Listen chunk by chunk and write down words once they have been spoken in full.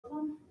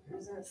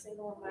there a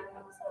single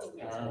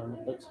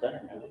environmental? Looks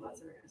better now.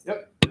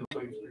 Yep, it looks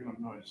like it's picking up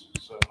noise.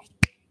 So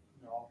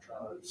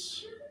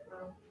let's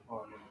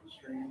log into the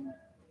stream.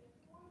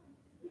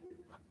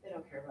 They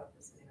don't care about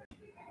this anyway.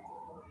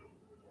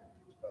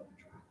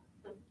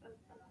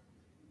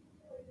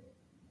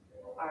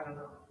 I don't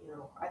know. You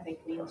know, I think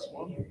Neil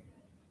should be here.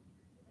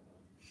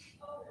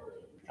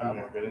 I'm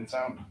gonna get in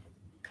sound.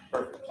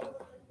 Perfect.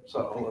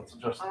 So let's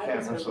adjust the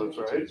camera so it's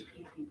right.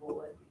 People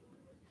would.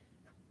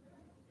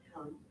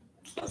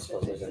 I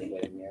suppose there's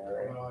anybody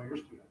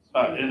near.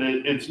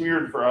 It's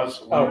mirrored for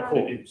us. Oh,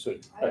 cool.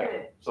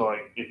 So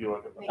like if you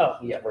look at the Oh,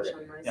 yeah, we're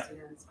good. Yeah.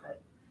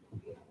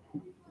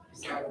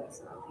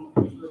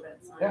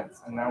 Yeah,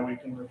 and now we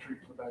can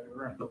retreat to the back of the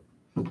room.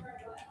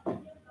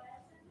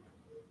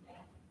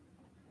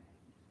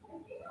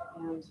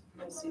 And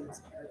my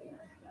students are already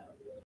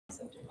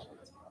subject.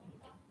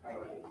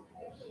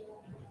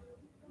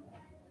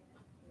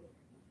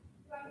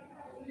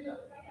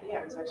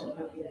 Yeah, it was actually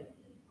hoping that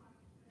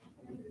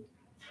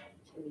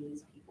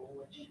these people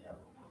would show.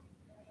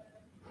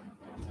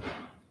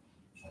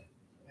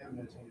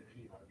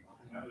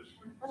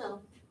 I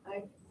know.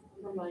 I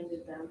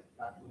reminded them.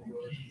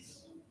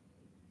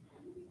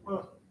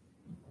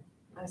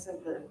 I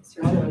sent the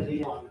search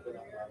committee.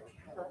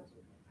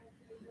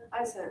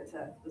 I sent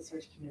the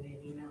search committee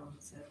an email and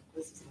said,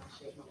 "This is not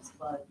shameless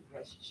plug. You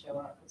guys should show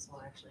up. This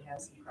one actually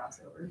has some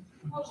crossover."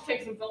 I'll just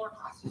take some filler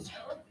classes.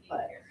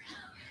 But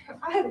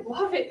I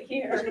love it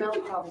here. Mel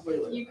probably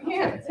would. You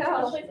can't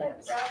tell.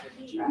 It's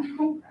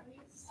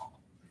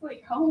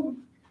like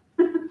home.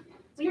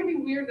 It's gonna be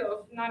weird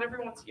though if not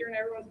everyone's here and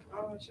everyone's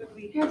oh, it should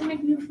be. You have to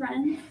make new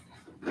friends.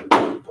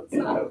 It's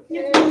not okay.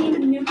 You have to meet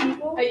new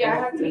people. Yeah, I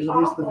have to There's be at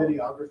least the awful.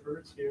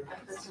 videographers here.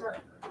 That's right.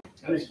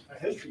 There's a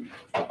history. You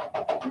have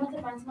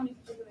to find somebody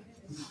to do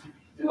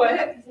it. What? I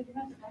said you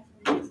have to find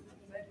somebody to do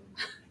it.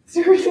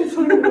 Seriously, It's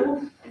going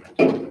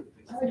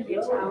to be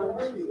a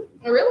challenge.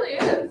 it really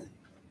is.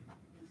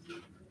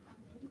 It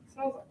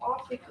smells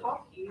awfully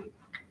coffee.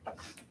 I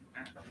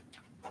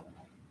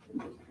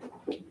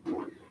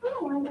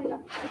don't know why they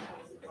got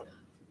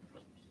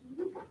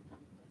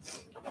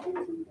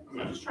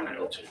I'm just trying to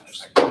go to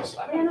this.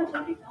 Yeah, no,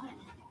 it'll be fine.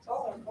 It's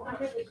all I'm I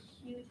have a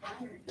huge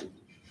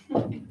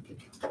iron.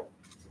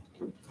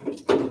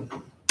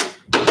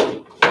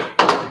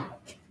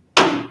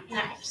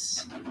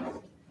 Nice.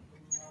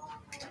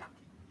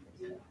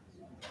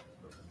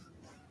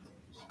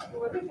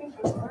 What do you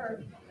think those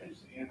are?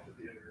 It's the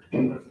amphitheater.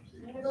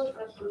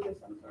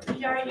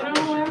 Yeah, you know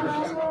what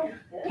also?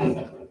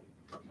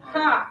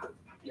 Ha!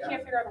 You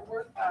can't figure out a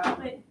word for that.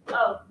 Wait,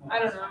 oh, I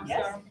don't know,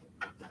 Yes. so.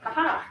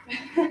 Aha!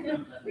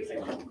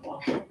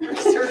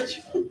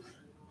 Research.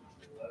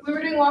 We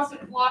were doing lots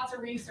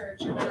of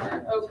research in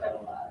our OCO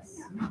class.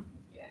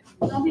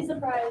 don't be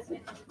surprised if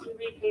you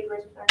read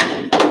papers with our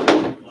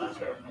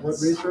What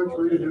research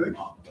were you doing?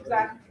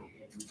 Exactly.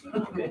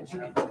 Good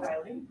job,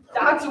 Kylie.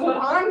 That's what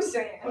I'm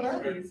saying.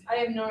 I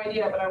have no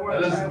idea, but I That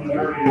worked is the on it.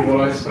 majority of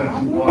what I spent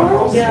in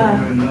blocks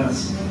doing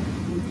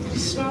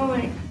this. Smell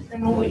like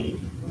cannoli.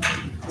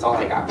 That's all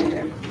I got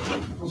today.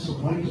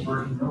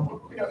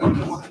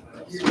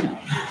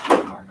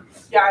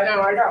 Yeah, I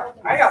know.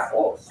 I got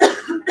both.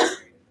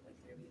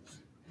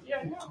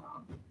 Yeah,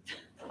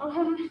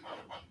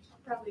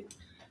 probably.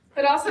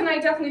 But Elsa and I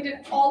definitely did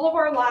all of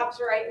our labs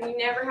right, and we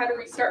never had to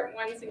restart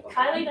one single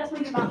time. Kylie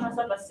definitely did not mess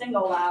up a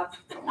single lab.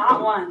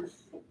 Not one.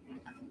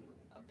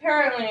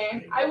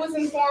 Apparently, I was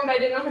informed I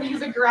didn't know how to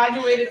use a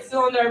graduated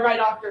cylinder by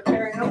Dr.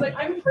 Perry. And I was like,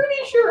 I'm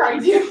pretty sure I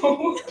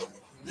do.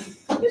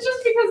 It's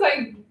just because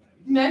I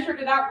measured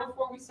it out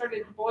before we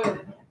started boiling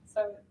it,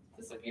 so it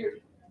disappeared.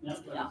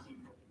 Yeah.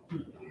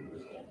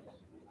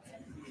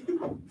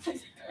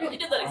 We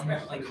did that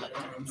experiment like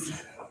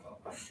times.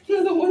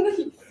 No, the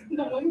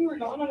one you were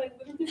gone on, I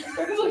literally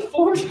started like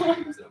 4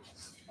 times.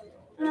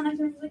 And then I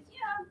was like,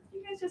 yeah,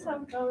 you guys just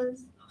have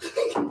colors.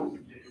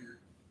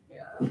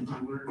 Yeah.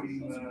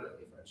 Learning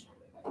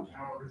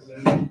powers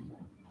in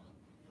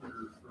for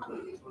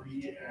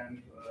free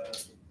and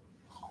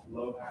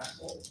low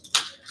hassle.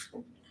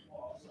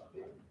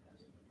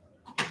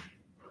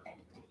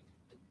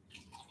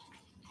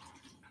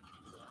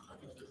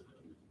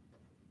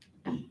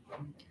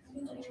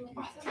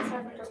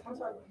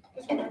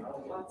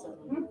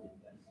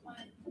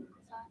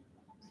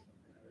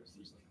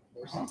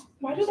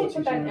 Why do they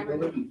put that in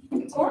everything?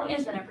 Or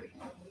is in everything.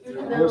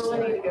 No, I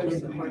need to go to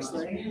the horse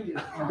learning.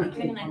 How did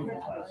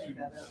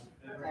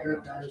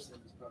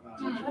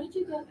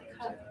you get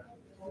cut?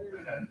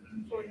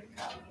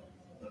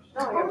 No,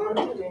 I got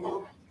one today.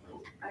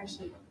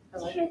 Actually, I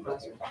like the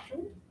classroom.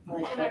 I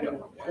like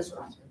this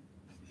classroom.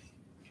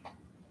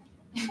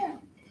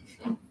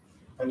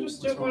 I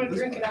just don't want to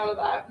drink it out of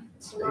that.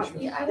 It's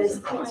not Yeah, I this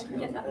just want to classroom.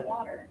 get that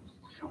water.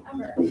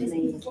 However, It's it's this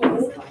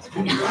easily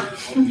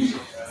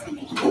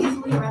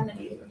classroom.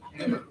 remedied.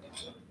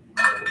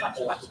 Watch.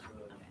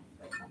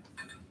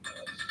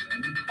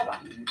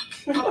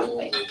 Hold on.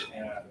 Wait.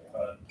 Yeah,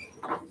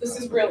 but This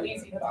is real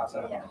easy, but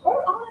also. Yeah.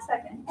 Hold on a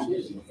second.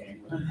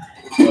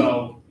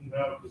 well,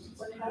 no, because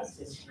it's has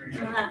to.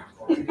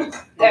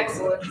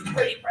 Excellent.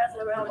 Pretty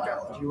impressive. I only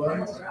dropped Did you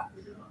learn?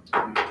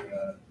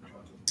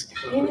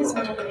 Ian is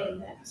nominating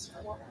this.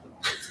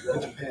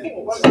 It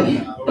depends.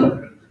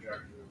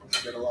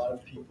 Get a lot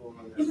of people.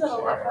 You've got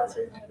a lot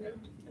faster than I do.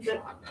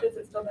 Is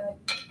it still bad?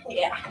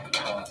 Yeah.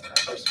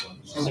 First one.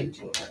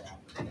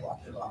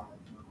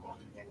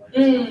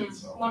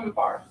 Lemon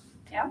bar.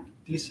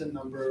 Decent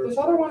number. This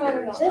other one I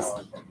don't know. This.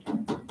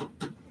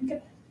 You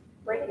could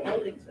break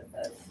buildings with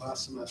this.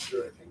 Last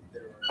semester, I think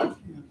there were 20,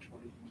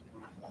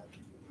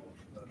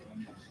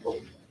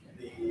 25.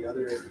 The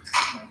other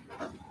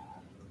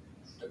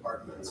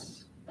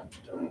departments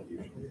don't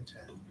usually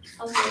attend.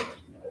 Okay.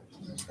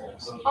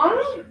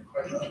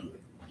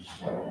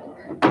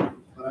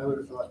 But I would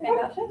have thought I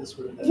gotcha. this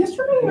would have been.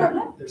 Yesterday,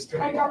 There's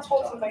still I got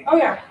told something. Oh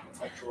yeah,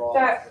 like draw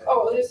that. for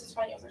Oh, this is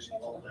funny. I was actually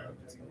told.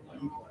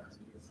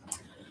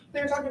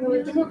 They were talking to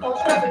the Tibiotorsal. I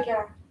was like,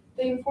 yeah.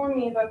 They informed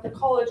me that the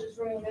college is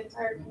ruining the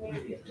entire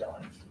community of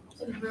Dillon.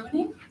 Is it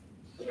ruining?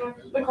 Yeah,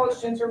 the college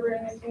students are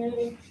ruining the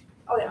community.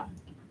 Oh, yeah.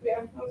 Yeah,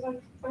 I was like,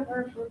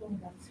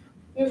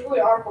 it was really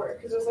awkward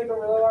because it was like a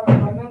really long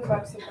appointment, so I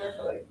had to sit there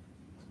for like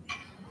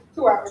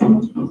 2 hours. I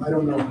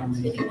don't know how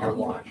many people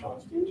watch.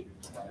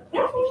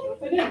 Yeah,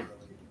 they did.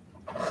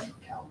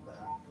 Count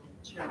that.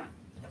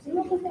 You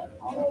don't look at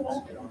all of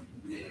that. I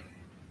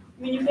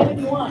mean, you can if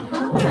you want.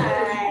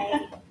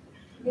 Hi.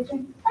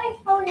 Hi,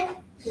 how are you?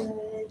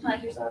 Good.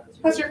 Like yourself.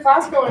 How's your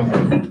class going?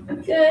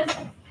 Good.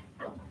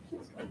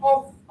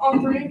 All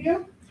 3 of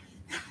you?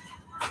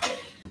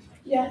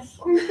 Yes.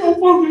 I'm so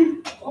funny.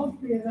 All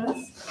 3 of us.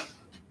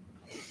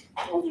 I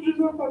also just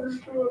not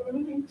understood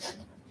anything.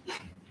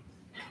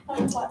 How's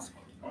your class?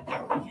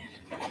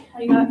 How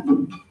you got?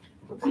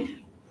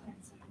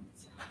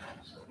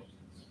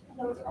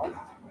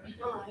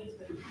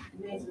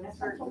 Amazing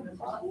effort and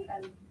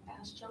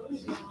asked John.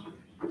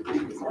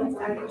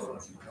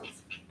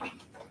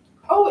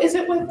 Oh, is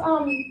it with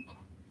Orange.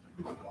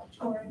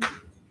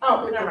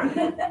 Oh, never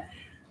mind.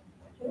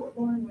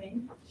 Lauren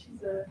Wayne.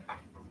 She's a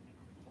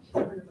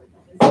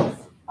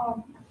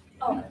oh.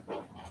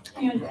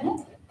 You enjoying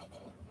it?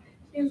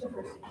 Here's the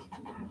first.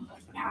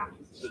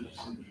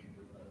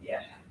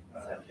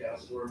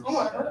 Oh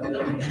my god.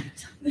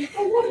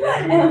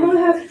 Emma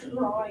has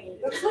drawing.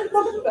 That's like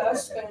the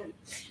best thing.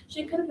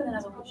 She could have been an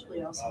evolution.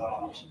 Probably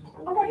also mentioned the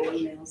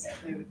emails.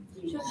 They would,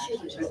 She was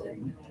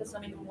because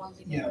some people want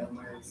to get Yeah, her.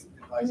 my advisors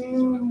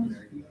are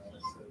very good.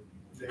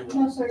 So they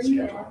will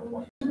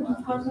schedule.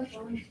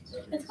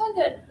 It's going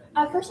good.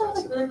 At first, I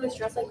was like really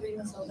stressed, like reading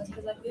the syllabus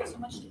because like we have so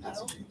much to do.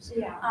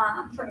 Yeah.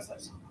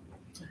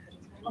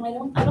 And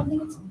I don't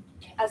think it's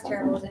as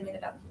terrible as I made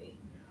it out to be.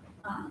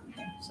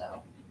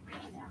 So.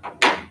 Are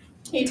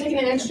you taking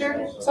it next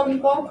year? 7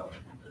 o'clock?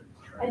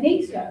 I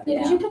think so. Yeah,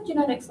 because you took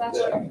genetics last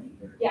year.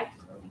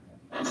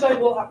 So I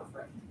will have a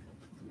friend.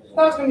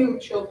 That was gonna be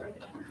with children.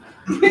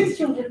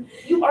 Children.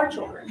 You are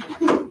children.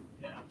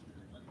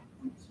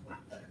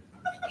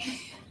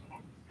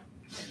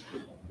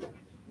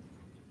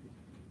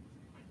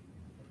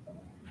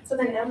 So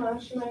then Emma,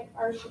 she might,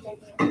 or she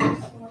taking it.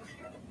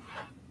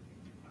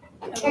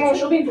 Oh no,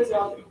 she'll be in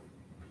physiology.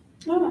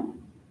 Oh.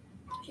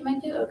 She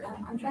might do okay.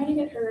 I'm trying to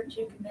get her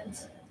to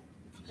convince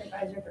her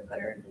advisor to put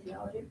her in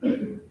physiology.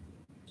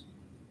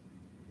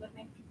 With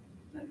me.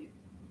 Maybe.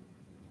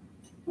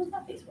 What's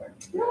that face for?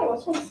 No,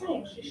 that's what I'm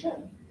saying. She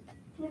should.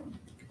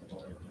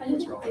 I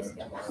didn't have face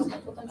together. I told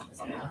them at the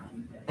same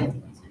time.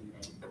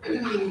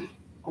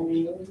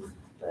 old,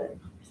 but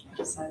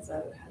besides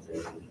that, it has a.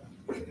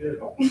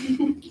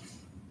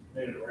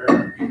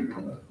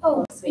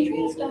 Oh,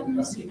 Adrian's done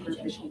the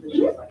Superficial CPJ.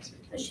 visual flexor.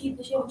 Does she have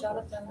a job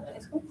at the high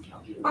school?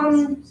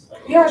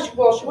 Yeah, she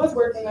was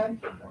working then.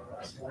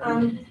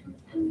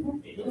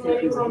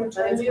 Maybe was on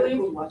maternity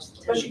leave,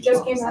 but she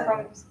just came back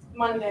on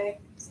Monday.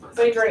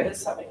 So Adrian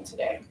is subbing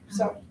today,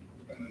 so.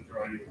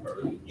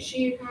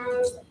 She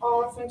has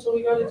off until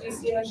we go to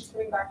DC and then she's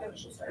coming back and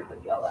she'll start the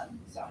BLM,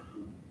 so.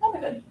 That'll be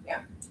good,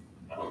 yeah.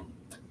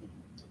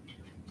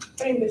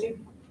 Pretty busy.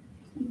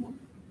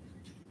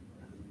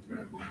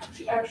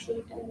 She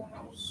actually in the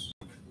house.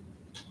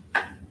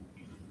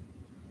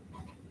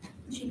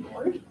 Is she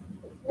bored?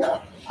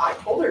 Yeah, I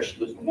told her she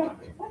was gonna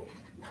be fine.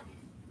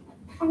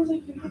 I was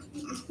like, you have to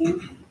be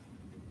busy.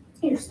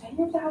 You're staying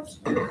at the house.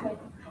 You're staying at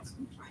the house.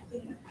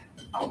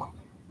 Oh.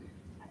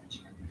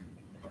 She's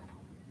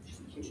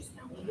like, you're just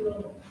now.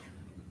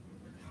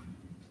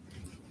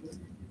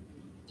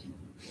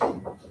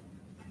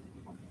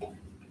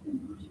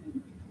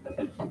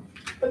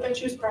 But then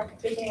she was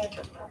taking like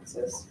her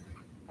praxis.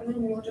 And then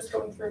we were just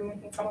going through and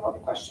making fun of all the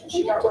questions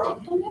she got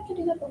wrong. Don't you have to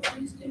do that before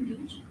you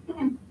student teach?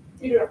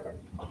 You do it after.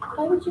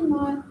 Why would you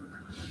not?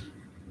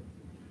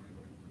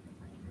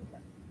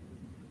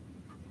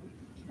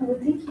 I would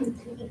think you would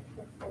take it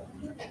before.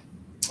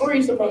 Or are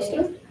you supposed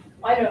to?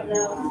 I don't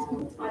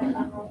know. I don't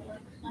know.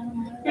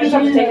 You just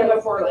have to take it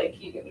before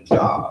like you get a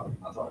job.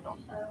 That's all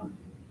I know.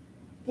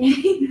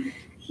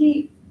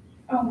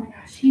 Oh my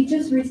gosh, he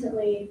just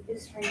recently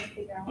is trying to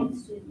figure out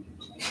student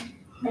teaching.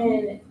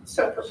 And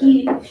So perfect.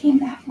 he came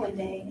back one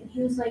day and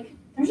he was like,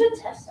 there's a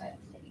test I have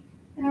to take.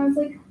 And I was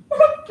like,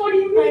 What do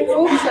you mean? I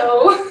hope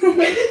so.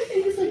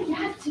 it was like,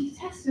 yeah, take a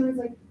test. And I was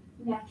like,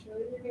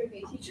 naturally, you're going to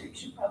be a teacher. You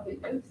should probably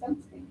know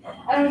something.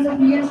 And I was like,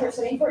 you going to start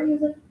studying for it? And he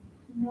was like,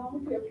 no, I'll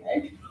be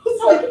okay. I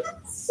was like,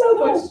 so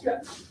much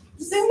stress.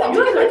 You have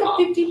like a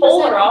 50%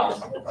 polar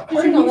opposite. Are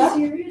Did you know you that?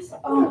 serious?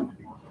 Oh.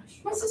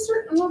 My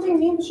sister, I'm not being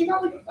mean, but she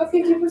got like a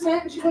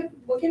 50%, and she's like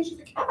looking, she's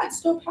like, yeah, I'd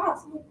still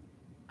pass. I'm like,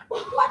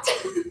 what?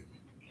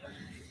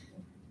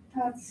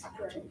 That's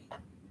great.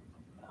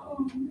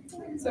 Oh,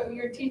 so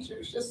your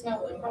teachers just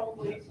know they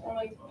probably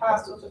only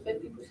passed with a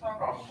 50%.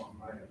 Problem on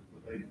my end,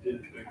 but they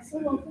did fix That's a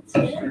it. little bit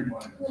scary.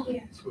 Streamlined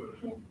Yeah. it. So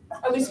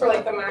At least for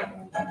like the math,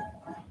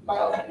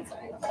 biology and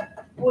science.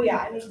 Well, yeah,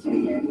 I mean, to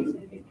be fair, he's going to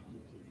be.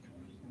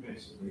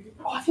 basically,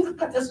 Oh, I feel like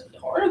that does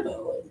hard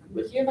though. Like,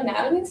 would you have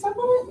anatomy and stuff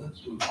on it?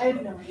 that's what. I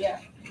have no idea.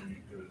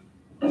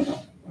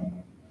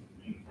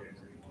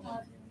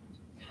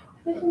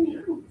 Look at me.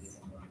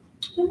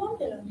 I love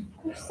them.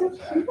 They're so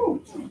cute.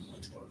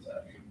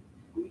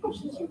 Oh,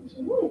 she's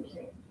really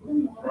cute. I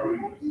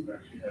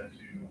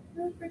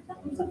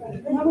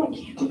want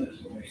cute.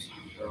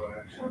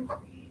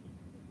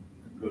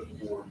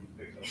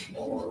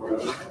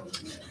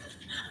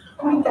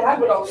 My dad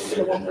would always be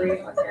the one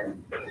breathing on here.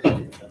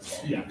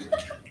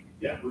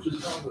 Yeah, which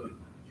is how the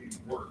game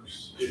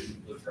works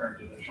in the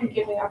current I'm edition.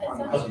 giving up on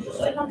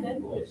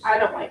that. I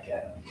don't like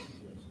it.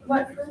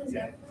 What fruit is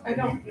that? I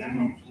don't.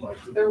 Like,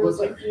 There was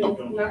like you no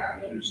don't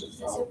have to Is it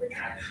super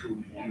actually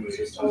do It's a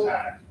just all-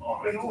 attack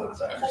on it.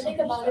 Let's If I think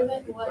about it,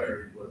 what,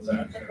 declare what's like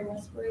action. a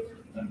respirator?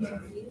 And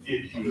then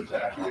if you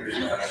attack, your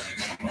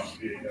action must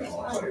be against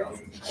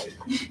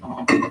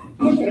I'm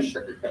gonna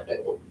sugarcoat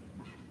it.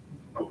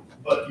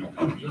 But you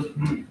could just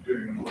move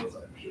during the blitz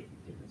action.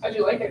 How'd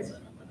you like it?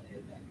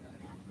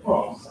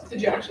 Well,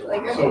 Did you actually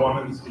like it? so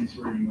one instance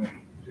where you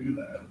might do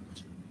that,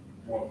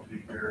 one of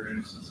the rare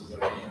instances I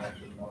can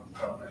imagine off the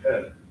top of my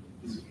head,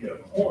 is if you have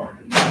a horn,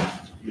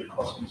 you get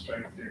custom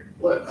strength during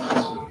blitz,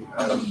 so you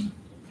have,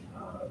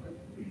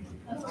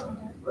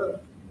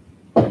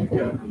 you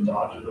have the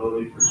dodge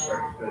ability for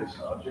strength-based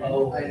dodging. I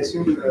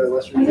assume the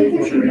Western I think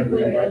Division it's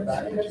really right good.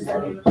 back And there's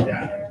into some-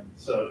 Yeah,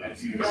 so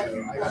if you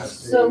have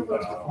So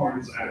close to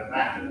horns at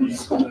that, then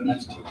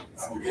that's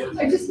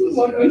I just need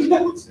one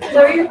window. Is that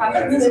what your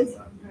preference is?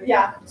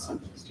 Yeah.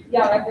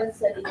 Yeah, my friend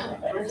said he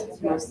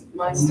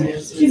My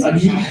students. She's like,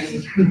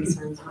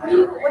 Concerns What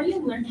are you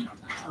learning?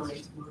 tomorrow,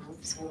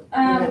 so.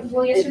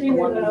 Well, yesterday we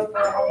went over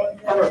all of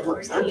How it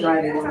works, I'm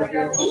driving over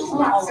here.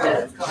 Well,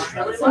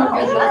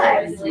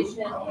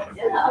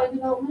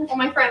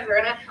 my friends are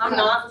in it. I'm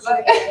not,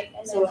 but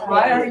So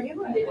why are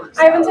you?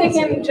 I haven't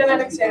taken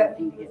genetics yet.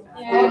 I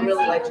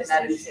really like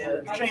genetics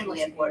too,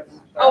 extremely important.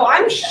 Oh,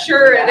 I'm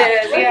sure it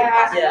is.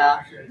 Yeah.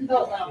 Yeah.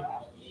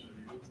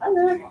 I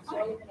know.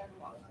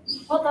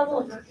 What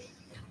level is it?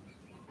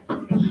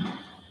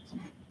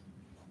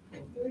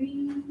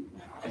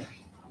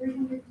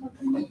 300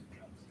 something?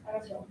 I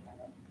don't know.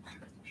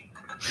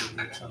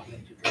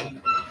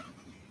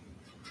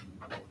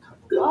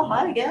 Oh,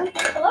 hi again.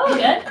 Hello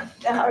again.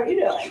 Yeah, how are you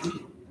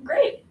doing?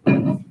 Great.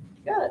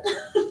 Good.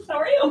 How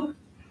are you?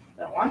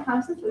 Been a long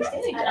time since we've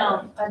seen each I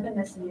other. know. I've been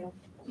missing you.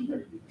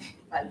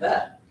 I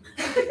bet.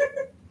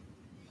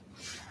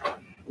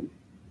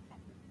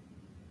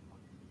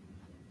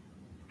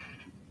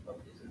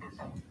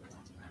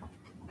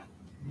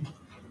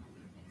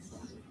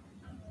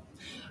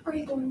 Are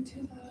you going to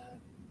the?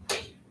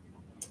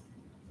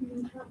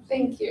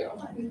 Thank you.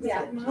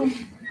 Yeah.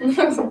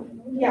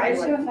 Yeah, I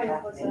just gotta find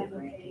out what's I'm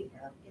okay.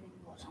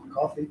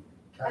 Coffee.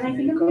 And I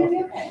think I'm gonna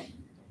be okay.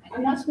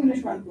 I'm not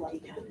Swedish run blood.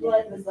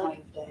 Blood was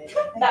like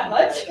that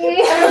much. You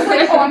I was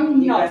like, oh,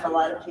 I'm guys not. a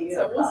lot of tea.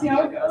 So we'll see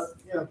how it goes.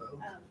 Yeah, but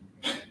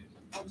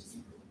I'll just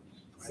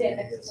stand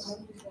next to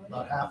someone who's going.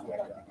 about halfway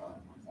done.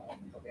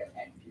 It'll be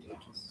okay.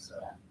 So,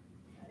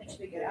 I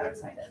should be good. I'm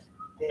excited.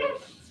 Big,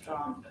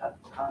 strong cup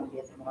of coffee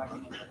in the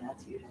morning, and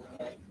that's usually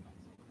it.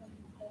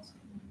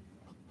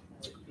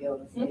 Be able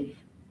to sleep.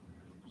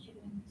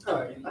 all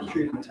right, I'm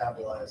sure you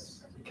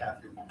metabolize the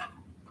caffeine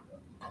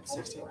in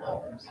 16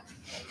 hours.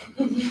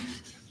 I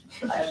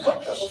have no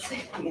trouble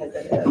sleeping as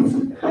it is.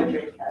 I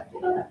drink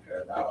caffeine after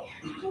about,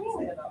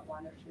 say about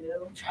 1 or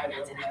 2. I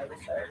really never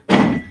start.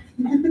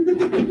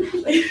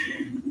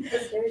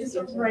 Just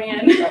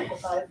ran. I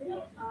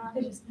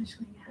just finished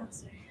cleaning the house.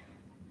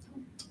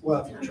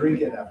 Well, if you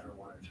drink it after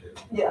 1 or 2.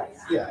 Yeah,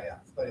 Yeah.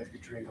 But if you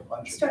drink a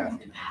bunch of Starting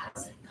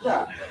caffeine.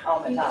 no, I'll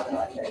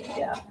metabolize it,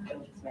 yeah.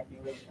 It'll just make me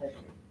really good.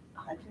 I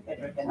think I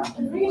drink enough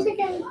Are you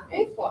taking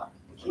 8 block?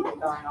 to keep it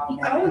going all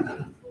day.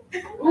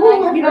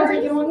 Ooh, have you not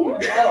drinking one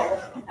yet? No.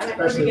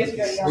 Especially if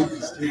it's sleepy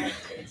student.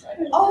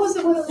 Oh, is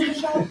it with a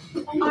shot?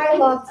 I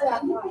loved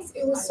that class.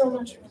 It was so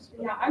much fun.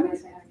 Yeah, I'm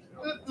excited.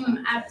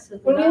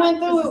 Absolutely. When we went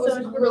through, it This is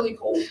was so really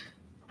cold,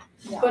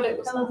 but it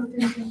was I love the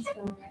things in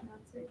stone right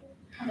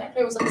now.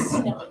 it was like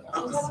snowing. I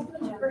was having the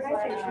gym for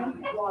hydration,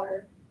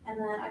 water, and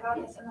then I got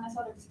this, and then I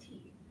saw there was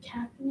tea.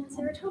 Caffeine and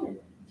serotonin.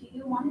 Do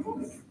you want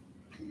this?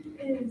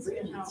 It is.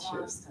 Really, she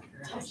was stuck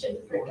around. Tested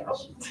She for it.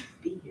 wants to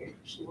be here.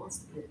 She wants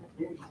to be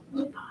here.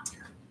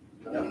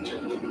 Less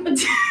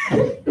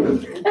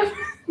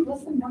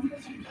than 1%.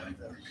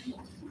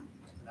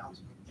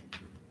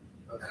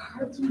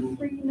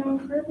 Carbon-free,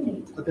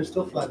 non-carbonate. But they're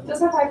still fun. Does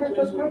have high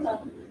fructose corn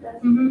though.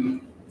 Mm-hmm.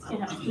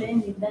 Yeah, they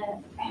need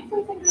that.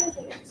 Everything has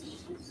it.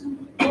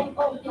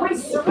 Oh, my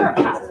syrup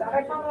has that.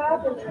 I found that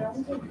out earlier.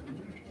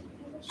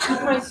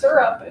 My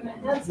syrup and it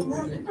had some.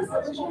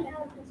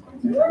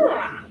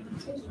 Yeah.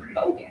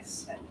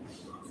 Bogus.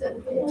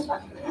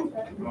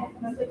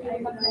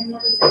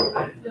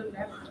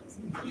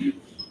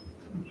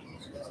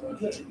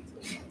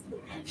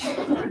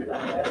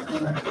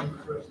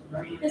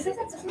 This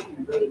isn't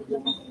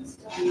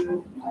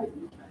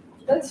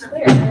That's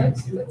fair.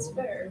 That's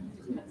fair.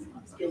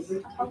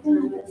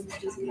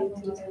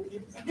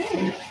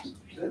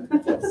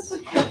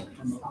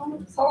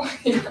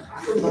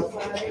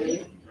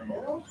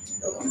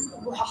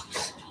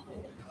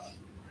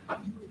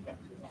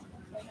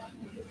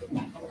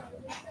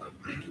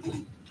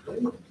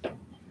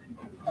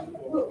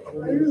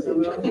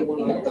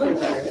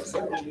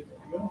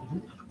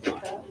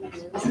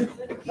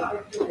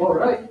 All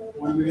right,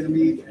 when are we gonna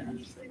meet?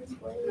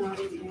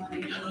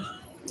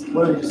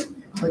 What do you just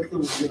click the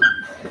link?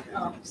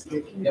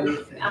 Stick your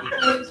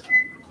finger.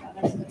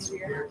 It's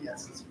weird,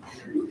 yes, it's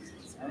weird.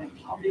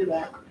 I'll do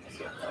that.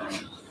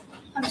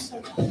 I'm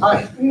so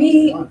Hi.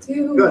 Me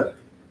too. Good.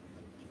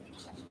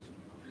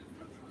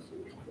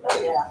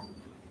 Yeah.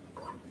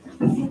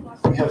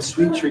 We have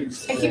sweet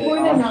treats I keep today.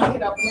 going to knock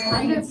it up and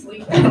I get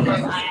sleep.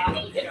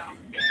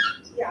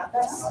 Yeah,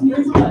 that's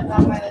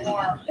not my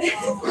alarm.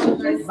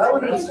 That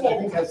one is, I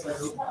think has like,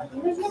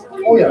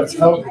 oh yeah, it's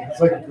healthy. It's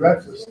like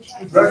breakfast.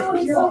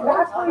 Breakfast. Yeah.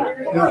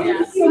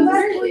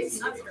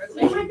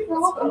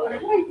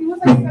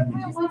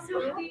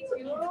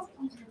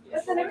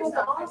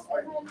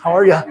 How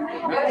are you?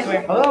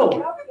 Hello.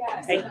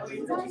 Hey.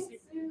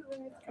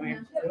 Come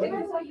here.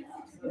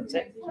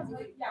 Sit.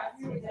 Lay down.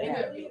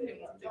 Yeah,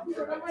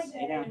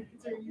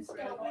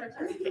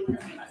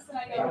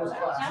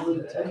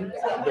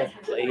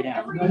 lay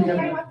down.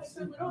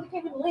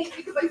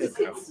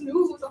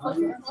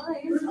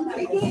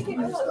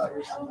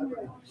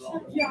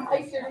 Yeah, I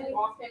seriously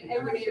walk in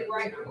every day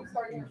right now,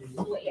 starting to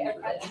late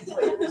every day.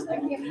 I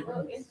can't be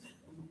broken.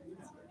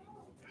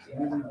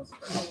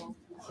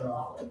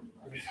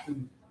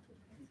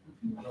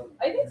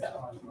 I think so.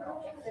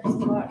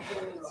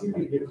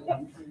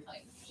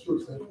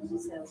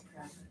 Sales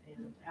prep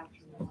and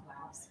afternoon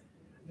class.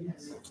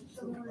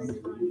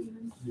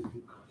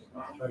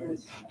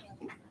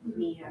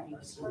 Me having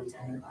to start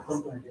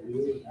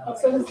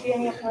So has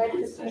Danny applied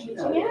for some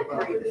teaching yet?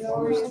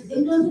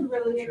 It doesn't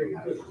really.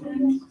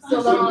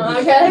 Still don't know,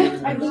 okay?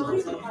 I think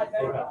he's applied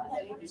better.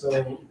 So.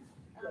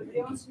 He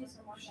wants to do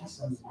some more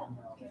stuff.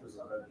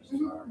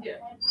 Yeah.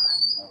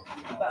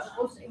 But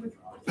we'll see.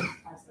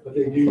 But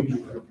they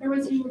do.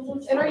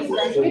 And are you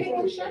graduating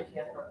this year?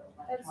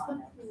 That's the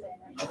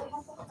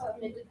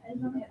it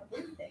depends on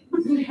everything.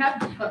 We have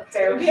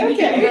Fair. Okay.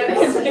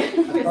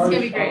 It's gonna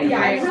be great.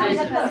 Yeah, I it really really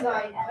depends depends on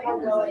on how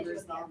well I do.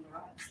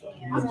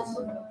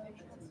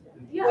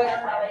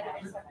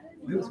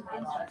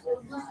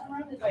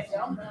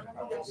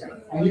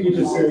 And you can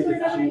just say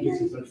that changes.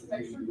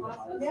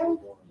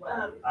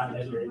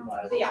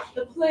 Yeah,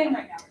 the plan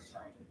right now.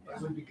 That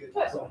would be good. I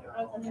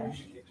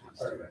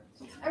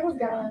was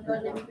gonna go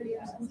to the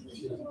videos.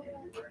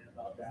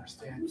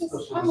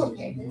 I'm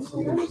okay. I'm just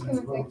gonna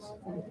take my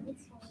time.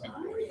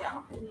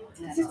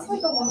 It's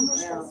like a long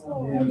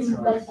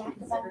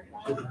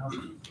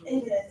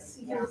It is,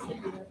 yeah.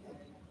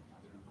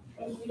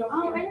 I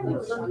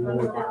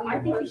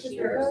think we should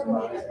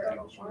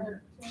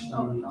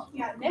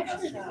Yeah, next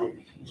year though,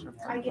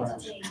 I get to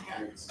take.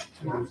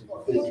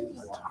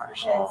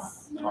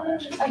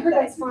 I heard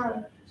that's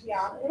fun.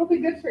 Yeah, it'll be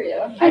good for you.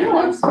 I know,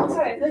 I'm so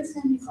excited. Let's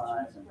send me some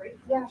break.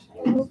 Yeah.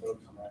 Because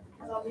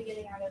I'll be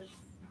getting out of.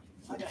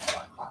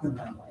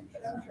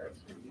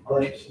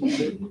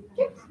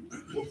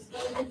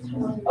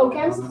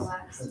 Okay.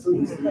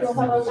 You'll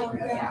have a long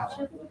day.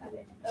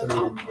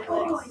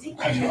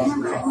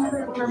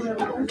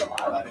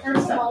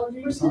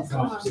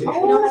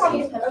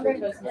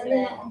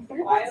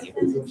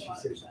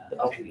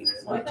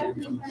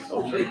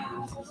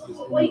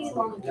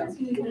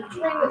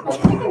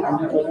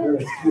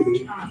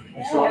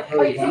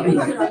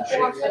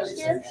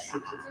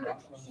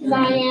 I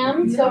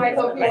am, so I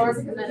hope you are,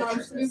 because then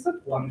I'm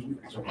super.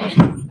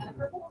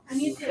 I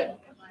need to.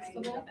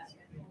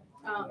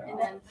 And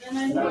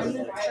then one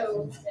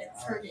so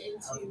turned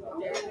into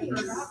their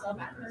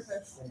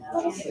sub-purpose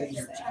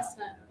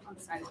chestnut on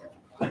the side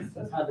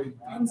of it.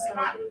 And so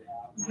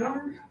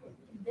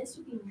this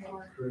would be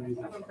more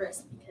of a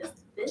risk because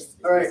this.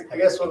 All right, I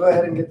guess we'll go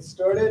ahead and get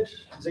started.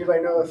 Does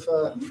anybody know if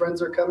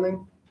friends are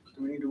coming?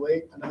 Do we need to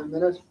wait another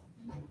minute?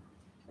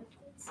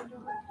 Do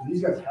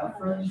these guys have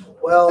friends?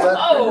 Well,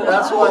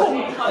 that's what.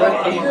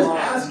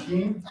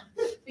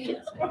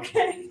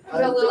 Okay. I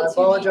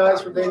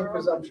apologize for being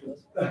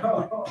presumptuous.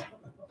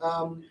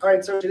 All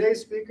right, so today's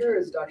speaker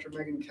is Dr.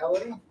 Megan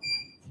Kelly.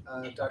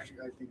 I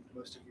think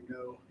most of you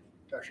know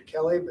Dr.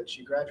 Kelly, but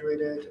she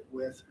graduated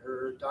with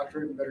her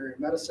doctorate in veterinary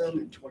medicine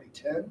in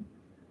 2010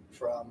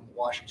 from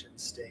Washington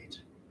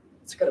State.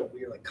 It's got a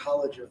weird, like,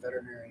 College of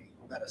Veterinary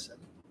Medicine.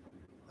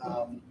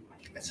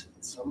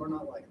 Some are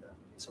not like that.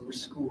 Some are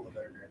School of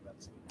Veterinary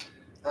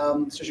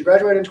Medicine. So she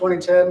graduated in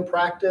 2010,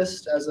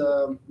 practiced as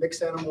a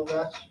mixed animal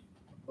vet,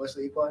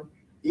 mostly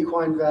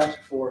equine vet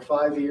for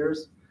 5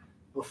 years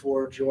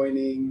before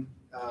joining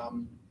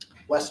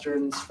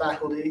Western's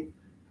faculty,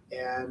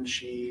 and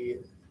she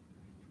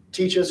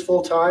teaches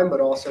full-time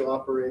but also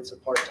operates a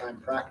part-time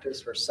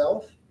practice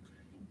herself.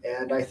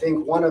 And I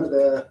think one of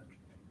the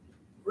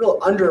real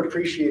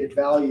underappreciated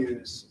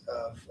values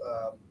of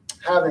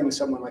having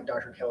someone like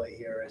Dr. Kelly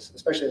here, is,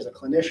 especially as a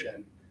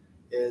clinician,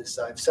 is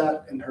I've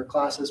sat in her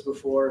classes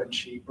before, and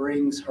she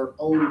brings her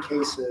own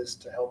cases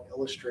to help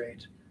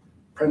illustrate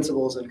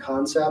principles and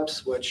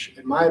concepts, which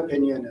in my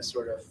opinion is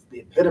sort of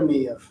the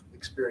epitome of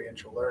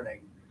experiential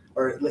learning,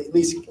 or at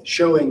least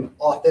showing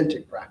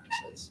authentic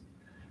practices.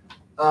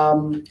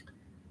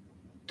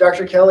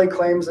 Dr. Kelly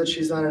claims that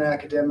she's not an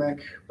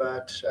academic,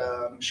 but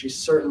she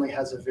certainly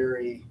has a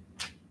very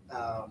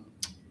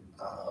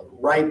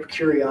ripe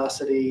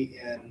curiosity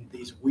in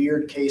these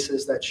weird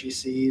cases that she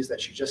sees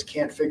that she just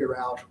can't figure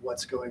out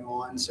what's going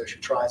on. So she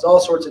tries all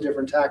sorts of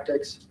different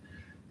tactics.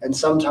 And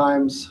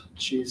sometimes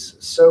she's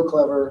so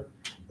clever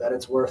that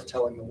it's worth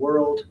telling the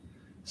world.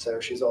 So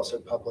she's also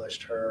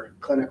published her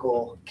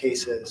clinical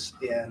cases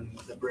in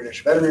the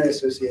British Veterinary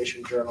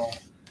Association Journal,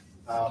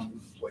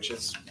 which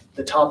is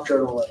the top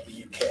journal of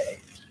the UK.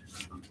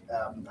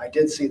 I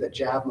did see that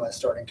JAVMA is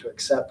starting to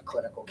accept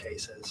clinical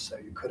cases, so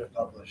you could have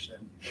published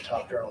in the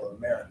top journal of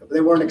America, but they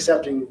weren't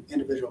accepting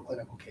individual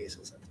clinical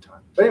cases at the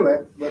time. But anyway,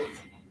 with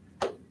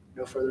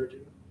no further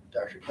ado,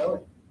 Dr. Kelly.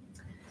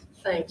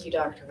 Thank you,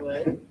 Dr.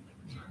 Wood.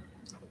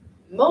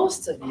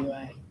 Most of you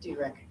I do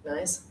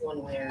recognize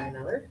one way or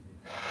another.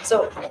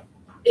 So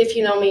if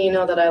you know me, you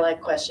know that I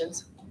like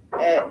questions.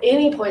 At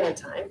any point in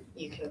time,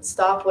 you can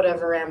stop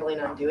whatever rambling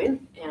I'm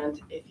doing, and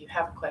if you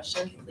have a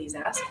question, please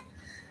ask.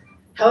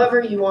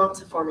 However you want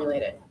to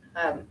formulate it.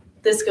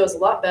 This goes a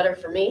lot better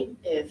for me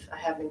if I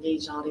have an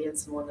engaged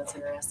audience and one that's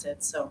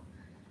interested. So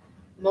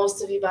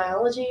most of you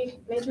biology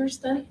majors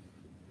then?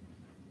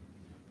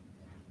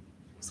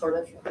 Sort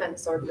of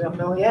don't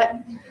know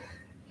yet.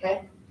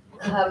 Okay.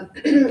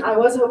 I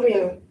was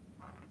hoping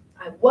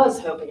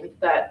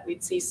that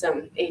we'd see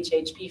some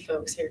HHP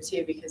folks here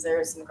too, because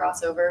there is some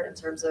crossover in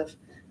terms of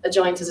a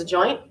joint is a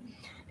joint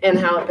and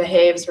how it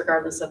behaves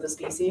regardless of the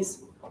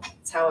species.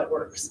 It's how it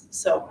works.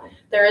 So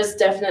there is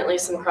definitely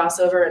some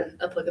crossover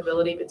and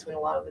applicability between a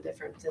lot of the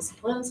different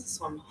disciplines.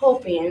 So I'm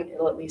hoping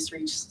it'll at least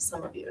reach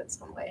some of you in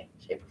some way,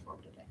 shape, or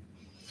form today.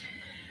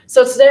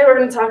 So today we're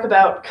going to talk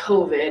about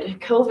COVID.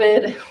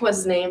 COVID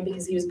was named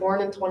because he was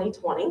born in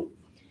 2020.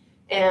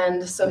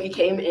 And so he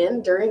came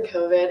in during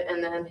COVID,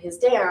 and then his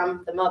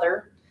dam, the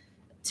mother,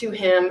 to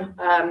him,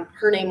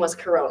 her name was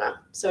Corona.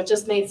 So it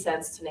just made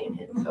sense to name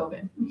him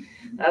COVID.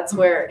 That's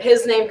where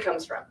his name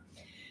comes from.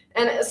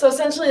 And so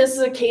essentially this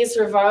is a case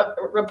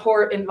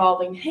report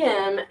involving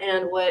him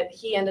and what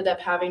he ended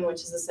up having,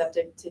 which is a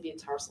septic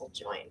tibiotarsal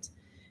joint.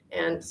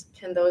 And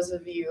can those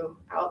of you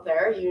out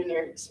there, you and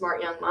your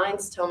smart young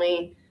minds, tell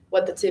me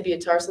what the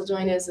tibiotarsal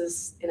joint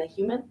is in a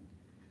human?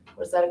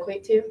 What does that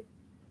equate to?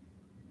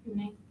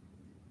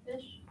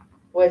 Human-ish.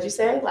 What did you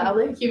say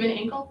loudly? Human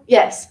ankle?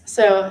 Yes.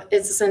 So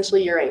it's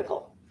essentially your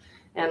ankle.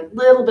 And a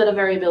little bit of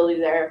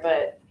variability there,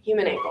 but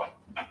human ankle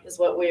is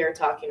what we are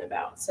talking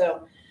about.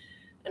 So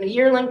and a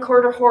yearling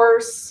quarter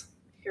horse,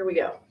 here we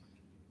go.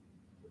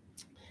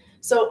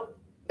 So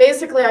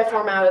basically I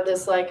formatted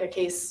this like a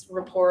case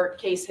report,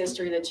 case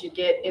history that you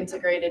get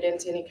integrated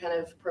into any kind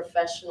of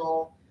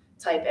professional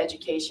type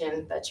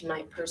education that you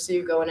might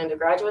pursue going into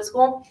graduate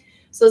school.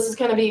 So this is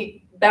going to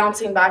be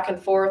bouncing back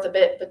and forth a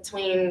bit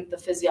between the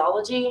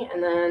physiology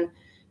and then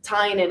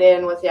tying it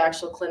in with the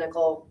actual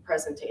clinical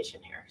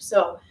presentation here.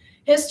 So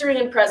history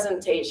and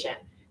presentation.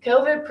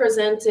 COVID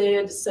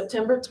presented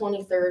September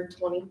 23rd,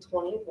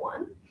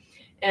 2021,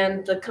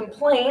 and the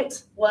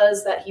complaint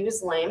was that he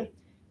was lame. And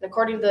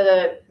according to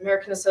the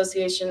American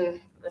Association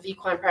of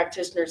Equine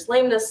Practitioners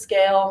lameness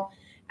scale,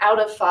 out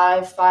of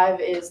 5, 5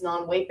 is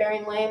non-weight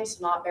bearing lame,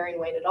 so not bearing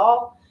weight at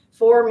all.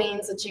 4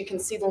 means that you can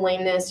see the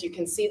lameness, you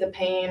can see the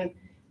pain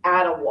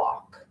at a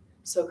walk.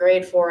 So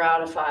grade 4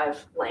 out of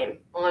 5 lame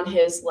on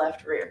his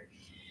left rear.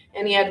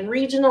 And he had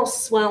regional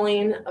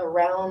swelling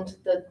around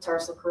the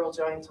tarsal-crural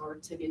joint or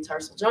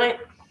tibiotarsal joint.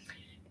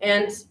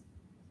 And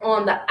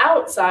on the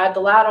outside, the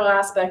lateral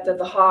aspect of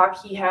the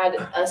hock, he had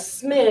a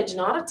smidge,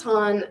 not a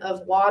ton,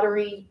 of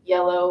watery,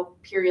 yellow,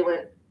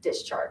 purulent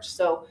discharge.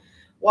 So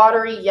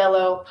watery,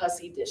 yellow,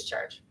 pussy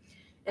discharge.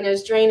 And it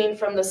was draining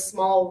from the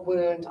small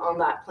wound on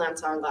that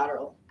plantar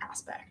lateral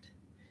aspect.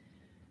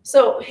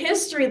 So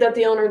history that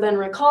the owner then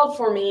recalled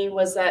for me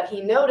was that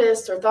he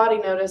noticed or thought he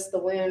noticed the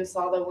wound,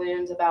 saw the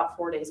wound about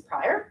 4 days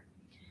prior.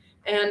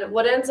 And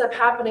what ends up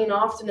happening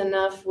often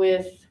enough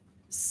with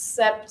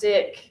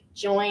septic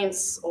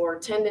joints or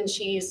tendon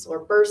sheaths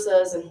or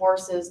bursas in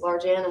horses,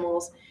 large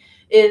animals,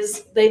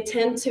 is they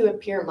tend to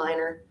appear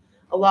minor.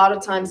 A lot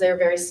of times they're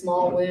very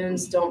small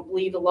wounds, don't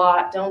bleed a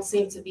lot, don't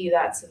seem to be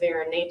that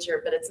severe in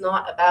nature, but it's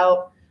not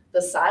about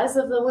the size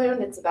of the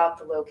wound, it's about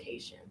the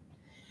location.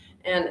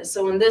 And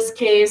so in this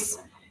case,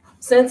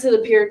 since it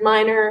appeared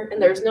minor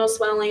and there's no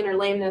swelling or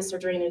lameness or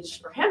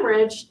drainage or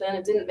hemorrhage, then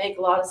it didn't make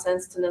a lot of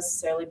sense to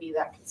necessarily be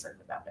that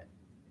concerned about it.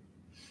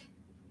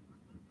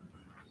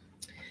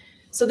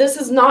 So this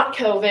is not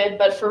COVID,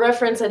 but for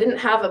reference, I didn't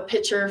have a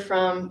picture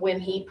from when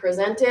he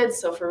presented.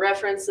 So for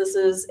reference, this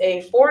is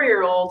a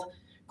 4-year-old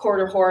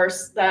quarter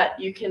horse that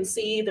you can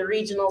see the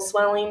regional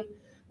swelling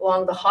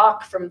along the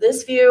hock from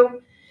this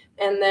view.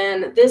 And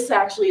then this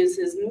actually is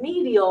his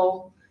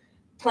medial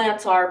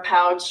plantar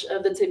pouch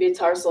of the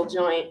tibiotarsal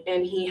joint,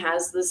 and he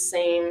has the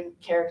same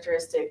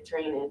characteristic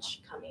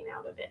drainage coming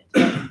out of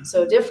it.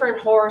 So different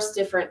horse,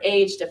 different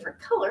age, different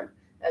color,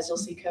 as you'll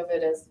see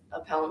COVID as a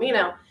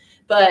palomino,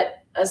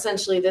 but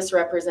essentially this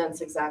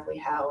represents exactly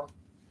how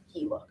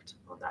he looked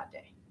on that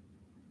day.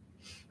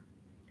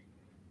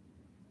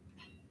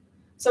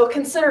 So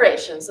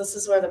considerations, this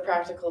is where the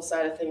practical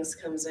side of things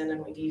comes in,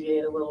 and we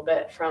deviate a little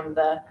bit from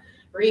the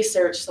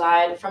research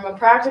side. From a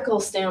practical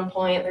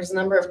standpoint, there's a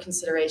number of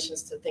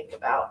considerations to think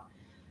about.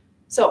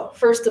 So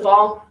first of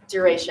all,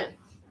 duration.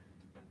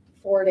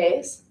 4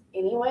 days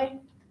anyway,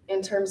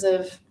 in terms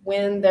of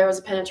when there was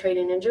a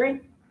penetrating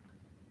injury.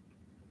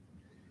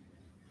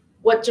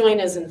 What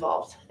joint is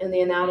involved and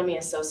the anatomy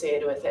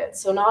associated with it.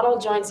 So not all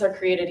joints are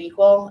created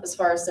equal as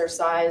far as their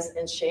size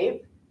and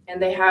shape,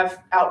 and they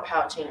have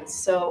outpouchings.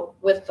 So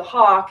with the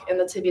hock and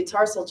the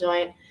tibiotarsal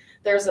joint,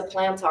 there's a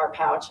plantar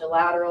pouch, a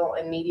lateral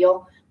and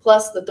medial,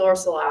 plus the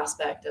dorsal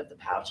aspect of the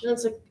pouch. And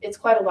it's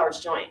quite a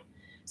large joint.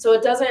 So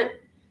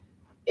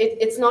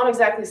it's not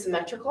exactly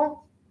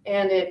symmetrical,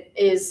 and it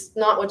is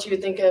not what you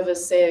would think of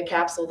as, say, a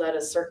capsule that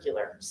is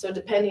circular. So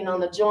depending on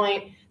the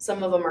joint,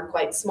 some of them are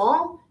quite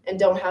small and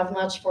don't have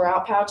much for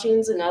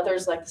outpouchings, and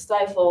others, like the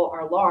stifle,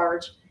 are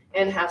large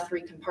and have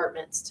 3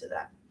 compartments to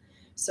them.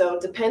 So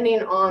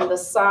depending on the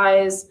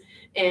size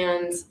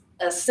and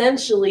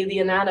essentially the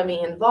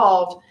anatomy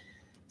involved,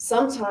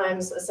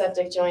 sometimes a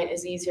septic joint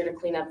is easier to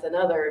clean up than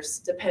others,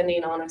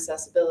 depending on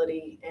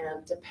accessibility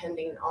and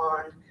depending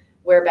on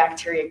where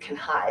bacteria can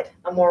hide.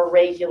 A more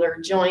regular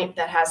joint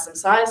that has some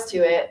size to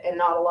it and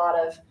not a lot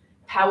of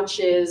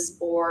pouches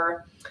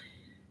or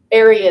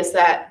areas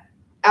that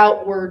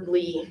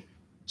outwardly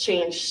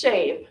change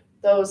shape,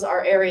 those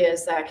are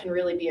areas that can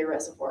really be a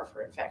reservoir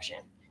for infection,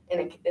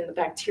 and the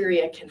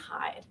bacteria can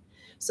hide.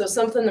 So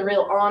something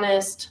real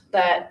honest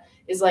that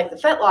is like the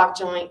fetlock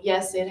joint,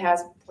 yes, it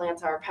has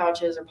plantar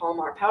pouches or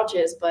palmar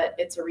pouches, but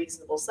it's a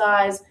reasonable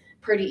size,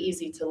 pretty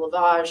easy to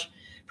lavage,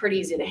 pretty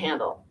easy to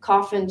handle.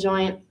 Coffin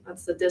joint,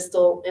 that's the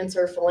distal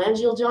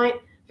interphalangeal joint,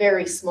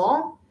 very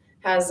small,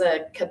 has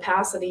a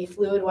capacity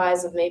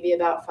fluid-wise of maybe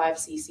about 5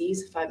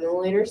 cc's, 5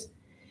 milliliters.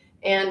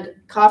 And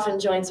coffin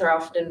joints are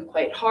often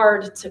quite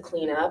hard to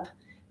clean up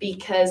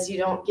because you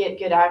don't get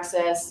good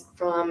access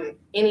from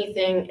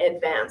anything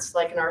advanced,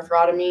 like an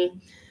arthrotomy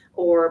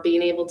or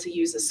being able to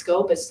use a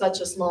scope. It's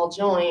such a small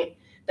joint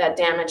that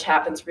damage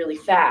happens really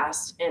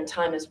fast, and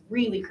time is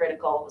really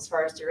critical as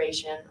far as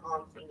duration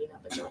on cleaning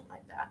up a joint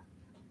like that.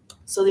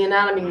 So the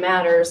anatomy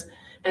matters,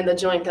 and the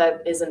joint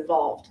that is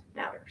involved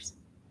matters.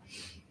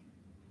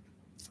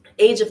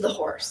 Age of the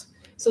horse.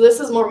 So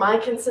this is more my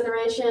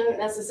consideration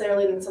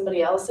necessarily than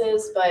somebody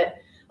else's, but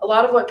a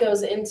lot of what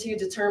goes into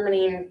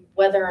determining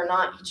whether or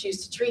not you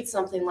choose to treat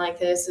something like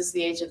this is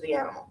the age of the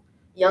animal.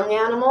 Young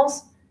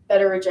animals,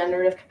 better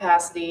regenerative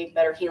capacity,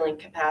 better healing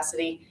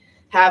capacity,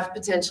 have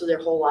potentially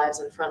their whole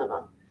lives in front of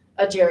them.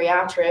 A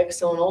geriatric,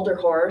 so an older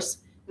horse,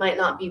 might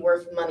not be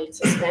worth the money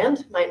to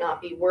spend, might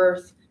not be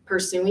worth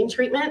pursuing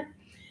treatment.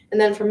 And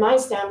then from my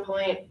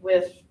standpoint,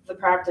 with the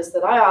practice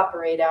that I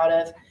operate out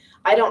of,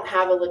 I don't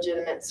have a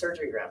legitimate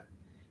surgery room.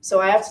 So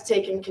I have to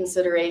take in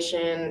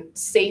consideration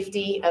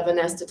safety of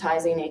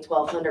anesthetizing a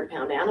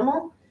 1,200-pound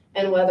animal,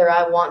 and whether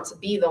I want to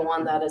be the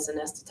one that is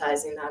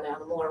anesthetizing that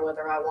animal or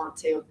whether I want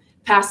to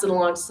pass it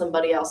along to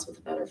somebody else with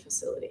a better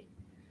facility.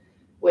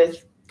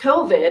 With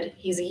COVID,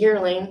 he's a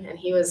yearling, and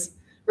he was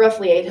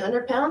roughly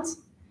 800 pounds.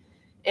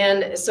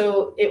 And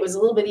so it was a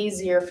little bit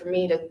easier for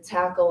me to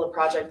tackle a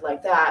project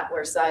like that,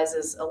 where size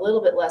is a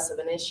little bit less of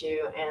an issue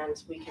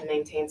and we can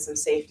maintain some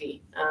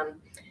safety.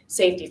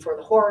 Safety for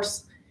the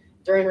horse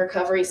during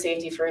recovery,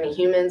 safety for any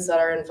humans that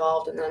are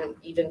involved, and then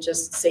even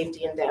just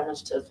safety and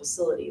damage to the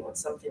facility when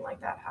something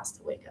like that has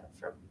to wake up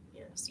from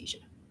anesthesia.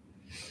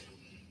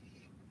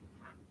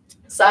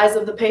 Size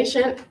of the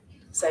patient,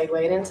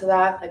 segued into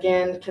that.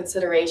 Again,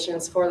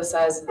 considerations for the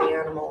size of the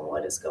animal and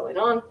what is going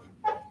on.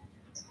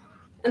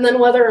 And then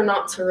whether or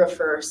not to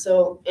refer.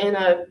 So in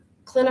a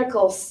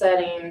clinical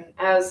setting,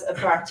 as a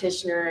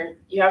practitioner,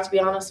 you have to be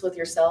honest with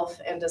yourself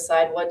and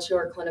decide what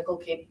your clinical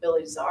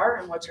capabilities are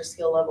and what your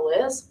skill level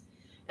is.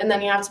 And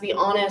then you have to be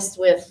honest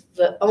with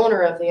the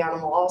owner of the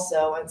animal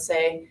also and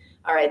say,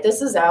 all right,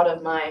 this is out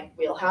of my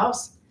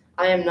wheelhouse.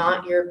 I am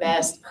not your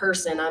best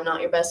person. I'm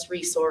not your best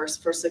resource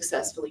for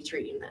successfully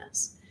treating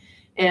this.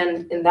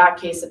 And in that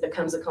case, it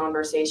becomes a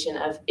conversation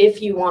of,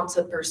 if you want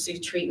to pursue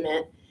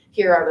treatment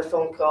here are the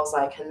phone calls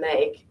I can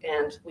make,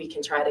 and we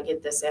can try to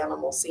get this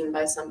animal seen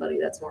by somebody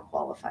that's more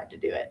qualified to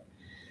do it.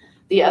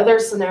 The other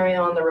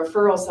scenario on the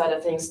referral side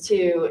of things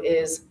too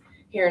is,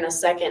 here in a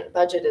second,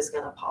 budget is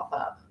going to pop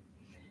up.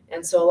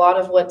 And so a lot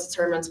of what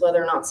determines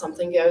whether or not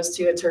something goes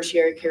to a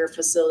tertiary care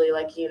facility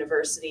like a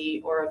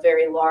university or a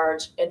very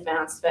large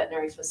advanced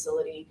veterinary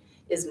facility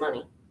is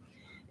money.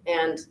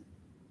 And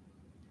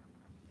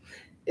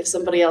if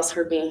somebody else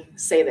heard me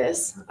say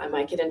this, I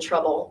might get in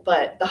trouble,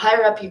 but the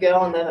higher up you go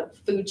on the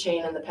food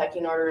chain and the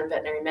pecking order in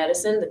veterinary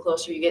medicine, the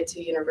closer you get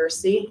to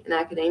university and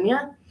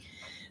academia,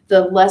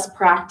 the less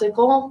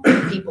practical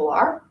people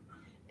are,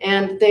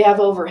 and they have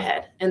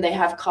overhead and they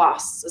have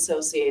costs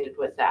associated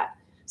with that.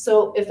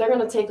 So if they're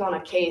going to take on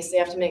a case, they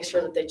have to make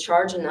sure that they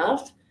charge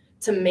enough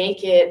to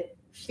make it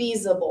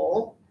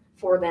feasible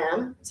for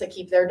them to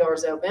keep their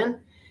doors open,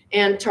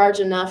 and charge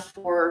enough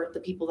for the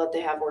people that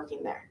they have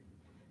working there.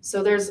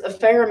 So there's a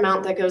fair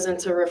amount that goes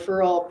into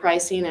referral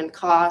pricing and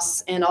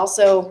costs, and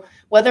also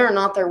whether or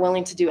not they're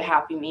willing to do a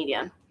happy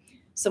medium.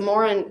 So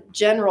more in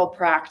general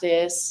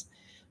practice,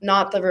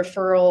 not the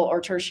referral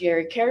or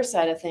tertiary care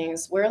side of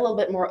things, we're a little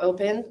bit more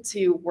open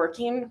to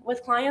working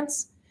with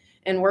clients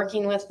and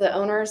working with the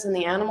owners and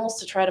the animals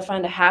to try to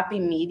find a happy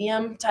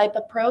medium type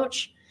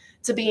approach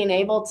to being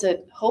able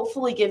to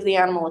hopefully give the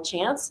animal a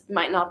chance. It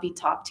might not be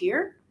top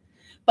tier,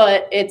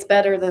 but it's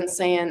better than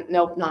saying,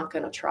 nope, not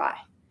going to try.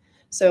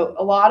 So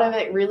a lot of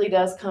it really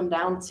does come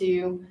down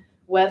to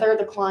whether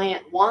the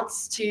client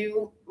wants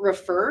to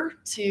refer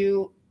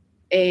to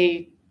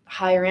a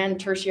higher end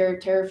tertiary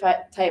care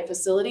type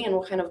facility and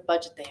what kind of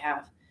budget they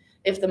have.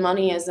 If the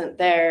money isn't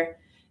there,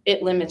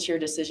 it limits your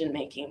decision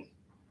making,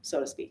 so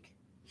to speak.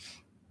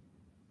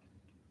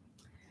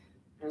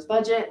 There's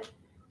budget.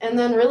 And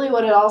then really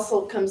what it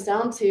also comes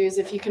down to is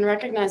if you can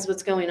recognize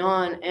what's going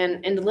on.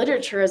 And in the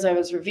literature, as I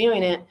was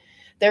reviewing it,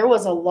 there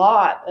was a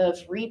lot of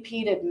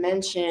repeated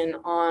mention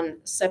on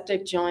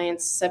septic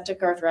joints,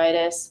 septic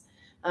arthritis,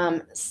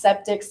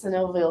 septic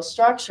synovial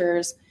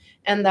structures,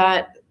 and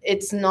that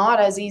it's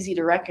not as easy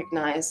to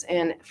recognize.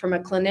 And from a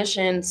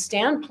clinician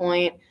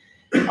standpoint,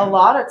 a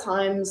lot of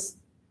times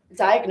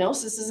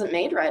diagnosis isn't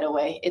made right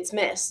away. It's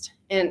missed.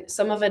 And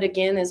some of it,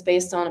 again, is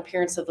based on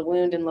appearance of the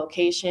wound and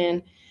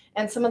location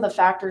and some of the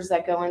factors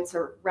that go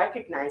into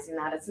recognizing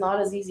that. It's not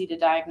as easy to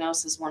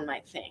diagnose as one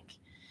might think.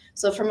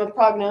 So from a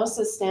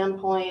prognosis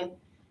standpoint,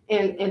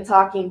 in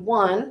talking,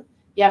 one,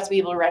 you have to be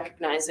able to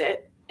recognize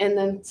it. And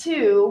then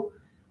two,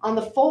 on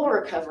the full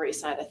recovery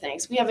side of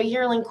things, we have a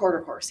yearling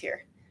quarter horse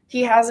here.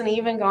 He hasn't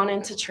even gone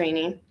into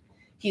training.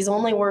 He's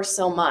only worth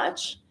so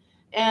much.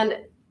 And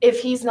if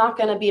he's not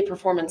going to be a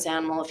performance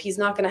animal, if he's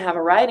not going to have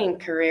a riding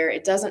career,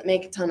 it doesn't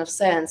make a ton of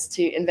sense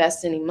to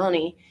invest any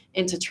money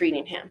into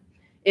treating him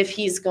if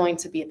he's going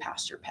to be a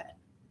pasture pet.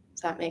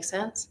 Does that make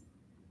sense?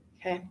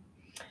 Okay.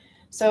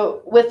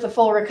 So with the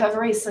full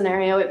recovery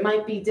scenario, it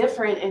might be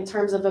different in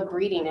terms of a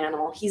breeding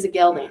animal. He's a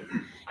gelding.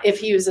 If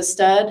he was a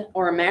stud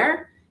or a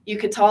mare, you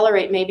could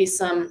tolerate maybe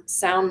some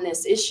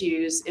soundness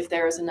issues if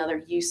there was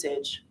another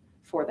usage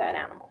for that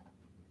animal.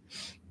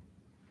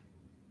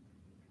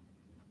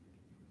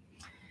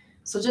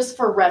 So just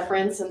for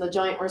reference, in the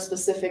joint we're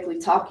specifically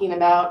talking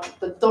about,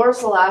 the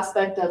dorsal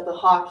aspect of the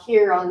hock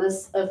here on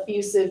this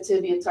effusive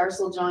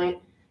tibiotarsal joint,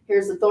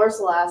 here's the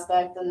dorsal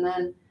aspect, and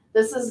then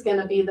this is going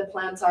to be the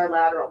plantar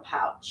lateral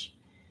pouch.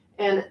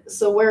 And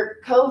so where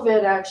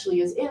COVID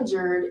actually is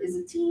injured is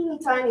a teeny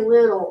tiny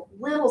little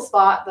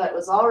spot that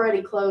was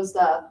already closed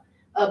up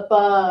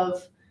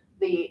above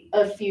the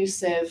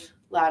effusive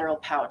lateral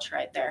pouch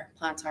right there,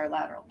 plantar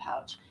lateral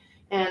pouch.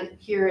 And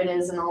here it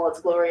is in all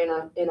its glory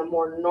in a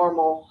more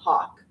normal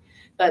hock.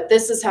 But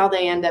this is how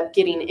they end up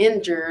getting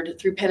injured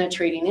through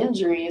penetrating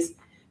injuries,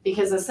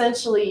 because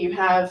essentially you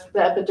have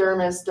the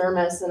epidermis,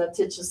 dermis, and a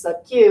tissue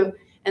subq,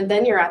 and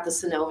then you're at the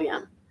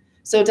synovium.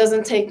 So it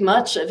doesn't take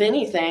much of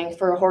anything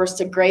for a horse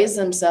to graze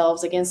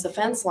themselves against the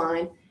fence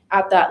line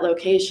at that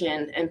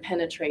location and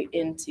penetrate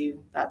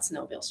into that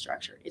synovial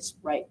structure. It's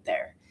right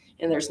there,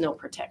 and there's no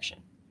protection.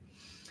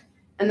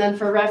 And then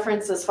for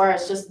reference, as far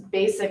as just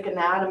basic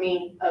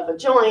anatomy of a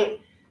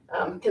joint,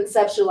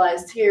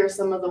 conceptualized here,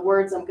 some of the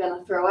words I'm going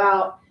to throw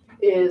out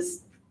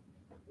is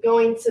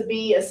going to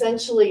be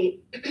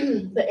essentially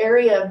the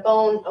area of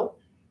bone. Oh,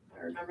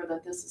 I remember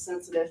that this is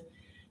sensitive.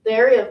 The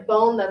area of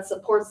bone that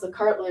supports the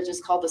cartilage is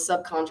called the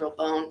subchondral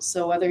bone.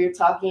 So whether you're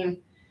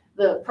talking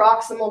the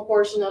proximal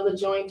portion of the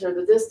joint or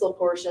the distal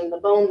portion, the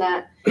bone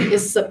that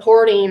is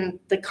supporting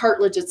the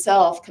cartilage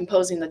itself,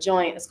 composing the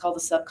joint, is called the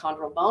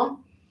subchondral bone.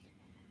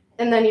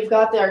 And then you've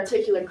got the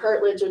articular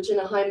cartilage, which in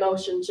a high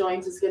motion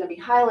joint is going to be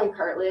hyaline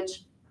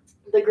cartilage.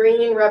 The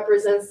green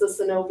represents the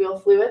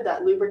synovial fluid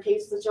that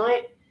lubricates the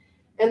joint.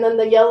 And then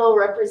the yellow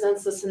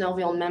represents the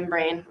synovial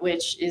membrane,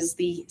 which is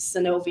the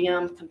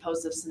synovium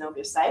composed of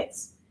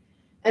synoviocytes.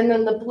 And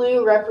then the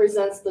blue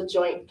represents the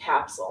joint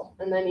capsule.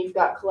 And then you've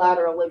got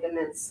collateral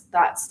ligaments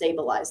that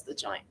stabilize the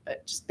joint,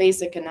 but just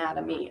basic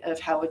anatomy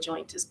of how a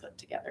joint is put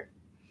together.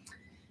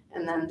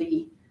 And then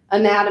the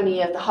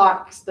anatomy of the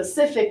hock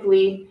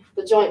specifically,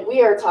 the joint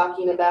we are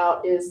talking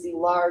about is the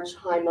large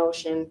high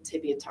motion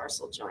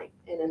tibiotarsal joint.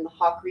 And in the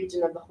hock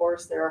region of the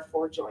horse, there are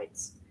 4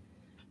 joints.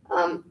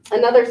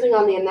 Another thing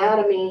on the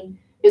anatomy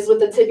is with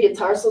the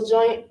tibiotarsal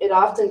joint, it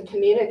often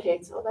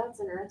communicates, oh, that's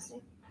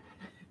interesting,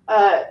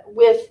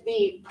 with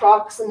the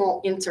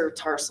proximal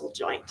intertarsal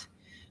joint.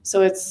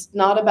 So it's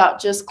not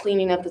about just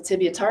cleaning up the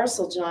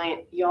tibiotarsal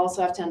joint. You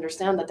also have to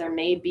understand that there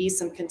may be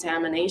some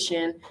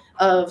contamination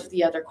of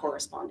the other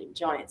corresponding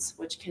joints,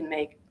 which can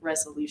make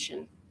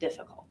resolution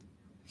difficult.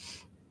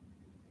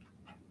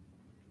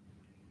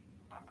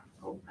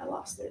 Oh, I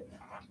lost it.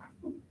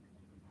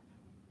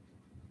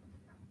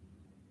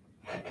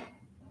 How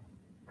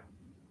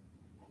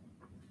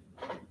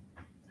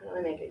do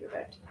I make it go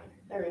back to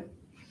there? We go.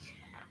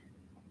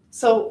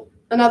 So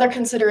another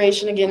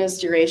consideration again is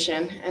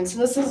duration. And so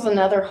this is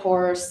another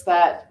horse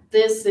that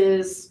this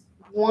is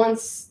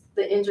once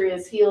the injury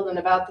is healed and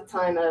about the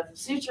time of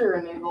suture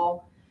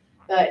removal,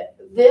 that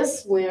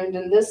this wound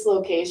in this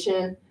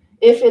location,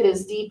 if it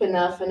is deep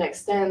enough and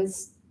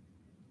extends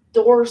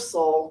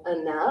dorsal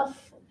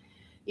enough,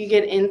 you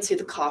get into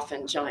the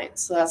coffin joint.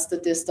 So that's the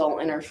distal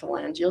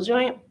interphalangeal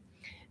joint.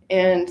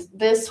 And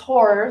this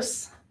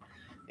horse,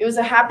 it was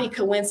a happy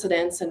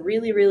coincidence and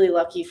really, really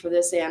lucky for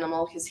this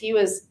animal because he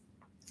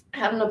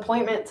had an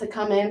appointment to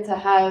come in to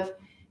have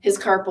his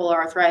carpal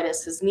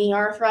arthritis, his knee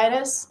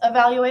arthritis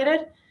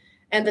evaluated.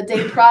 And the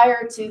day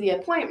prior to the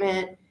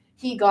appointment,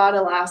 he got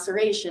a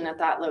laceration at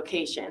that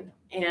location.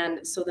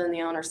 And so then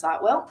the owner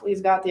thought, well,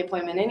 we've got the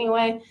appointment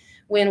anyway.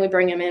 When we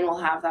bring him in, we'll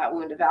have that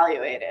wound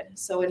evaluated.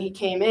 So when he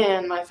came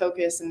in, my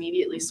focus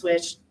immediately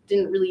switched,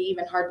 didn't really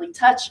even hardly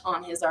touch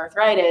on his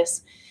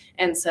arthritis,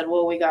 and said,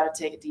 well, we got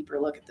to take a deeper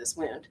look at this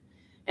wound.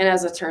 And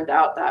as it turned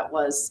out, that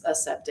was a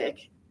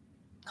septic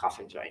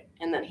coffin joint.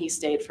 And then he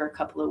stayed for a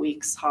couple of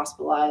weeks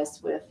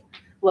hospitalized with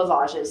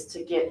lavages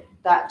to get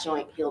that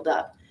joint healed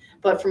up.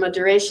 But from a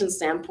duration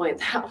standpoint,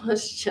 that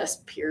was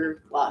just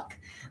pure luck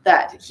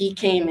that he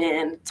came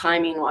in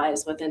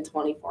timing-wise within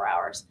 24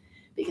 hours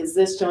because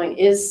this joint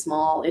is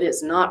small. It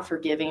is not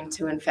forgiving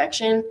to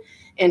infection,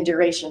 and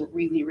duration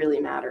really, really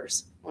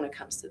matters when it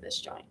comes to this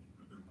joint.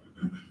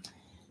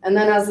 And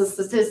then as a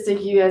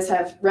statistic, you guys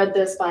have read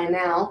this by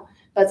now,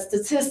 but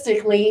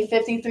statistically,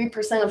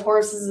 53% of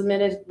horses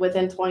admitted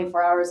within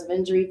 24 hours of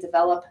injury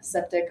develop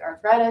septic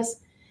arthritis,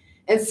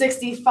 and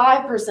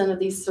 65% of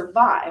these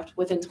survived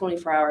within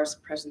 24 hours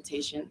of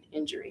presentation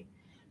injury.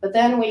 But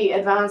then we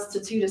advanced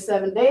to 2 to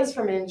 7 days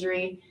from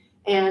injury,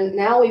 and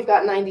now we've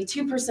got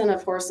 92%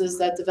 of horses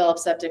that develop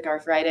septic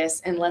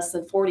arthritis and less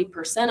than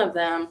 40% of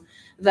them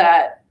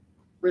that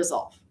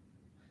resolve.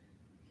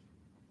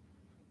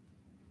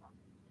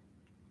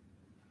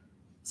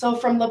 So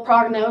from the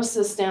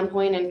prognosis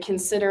standpoint and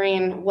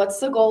considering what's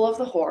the goal of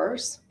the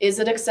horse, is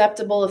it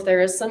acceptable if there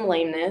is some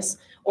lameness,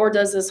 or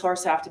does this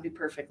horse have to be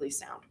perfectly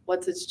sound?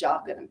 What's its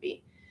job going to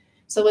be?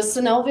 So with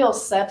synovial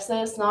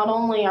sepsis, not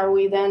only are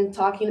we then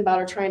talking about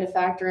or trying to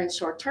factor in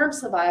short-term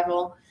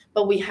survival,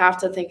 but we have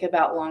to think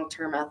about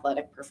long-term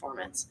athletic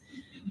performance.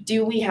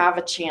 Do we have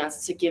a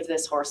chance to give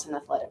this horse an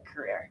athletic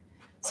career?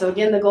 So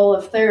again, the goal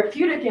of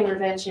therapeutic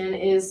intervention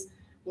is,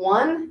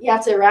 one, you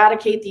have to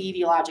eradicate the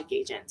etiologic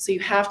agent. So you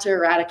have to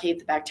eradicate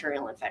the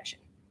bacterial infection.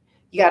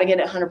 You got to get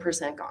it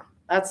 100% gone.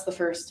 That's the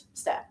first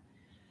step.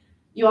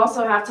 You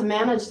also have to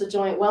manage the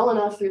joint well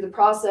enough through the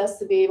process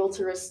to be able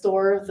to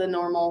restore the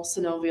normal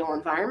synovial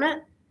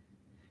environment.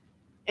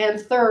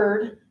 And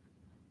third,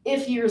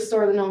 if you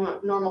restore the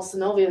normal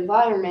synovial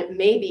environment,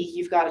 maybe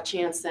you've got a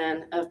chance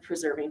then of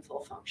preserving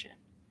full function.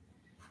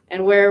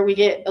 And where we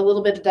get a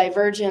little bit of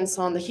divergence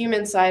on the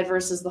human side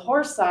versus the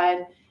horse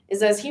side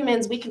is, as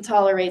humans, we can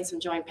tolerate some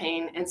joint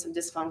pain and some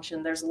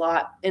dysfunction. There's a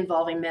lot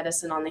involving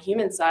medicine on the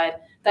human side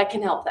that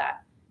can help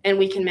that, and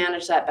we can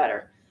manage that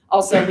better.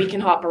 Also, we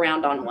can hop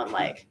around on one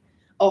leg.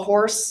 A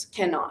horse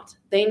cannot.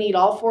 They need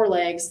all 4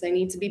 legs. They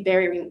need to be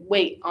bearing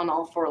weight on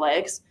all 4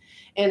 legs.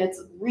 And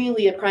it's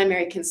really a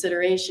primary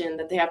consideration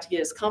that they have to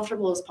get as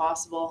comfortable as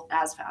possible,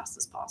 as fast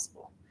as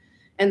possible.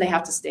 And they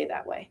have to stay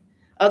that way.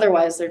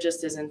 Otherwise, there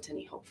just isn't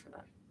any hope for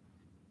them.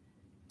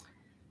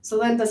 So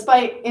then,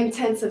 despite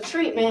intensive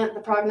treatment,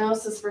 the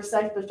prognosis for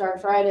septic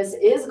arthritis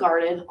is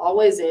guarded,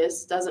 always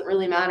is, doesn't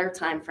really matter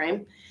time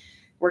frame.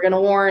 We're going to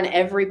warn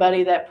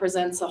everybody that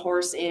presents a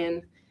horse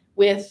in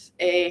with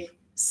a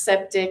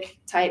septic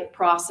type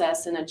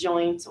process in a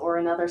joint or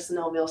another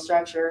synovial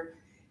structure.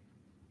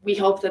 We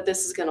hope that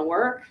this is going to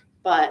work,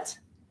 but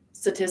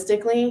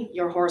statistically,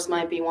 your horse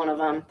might be one of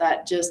them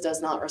that just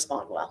does not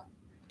respond well,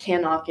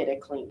 cannot get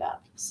it cleaned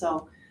up.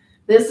 So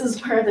this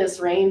is where this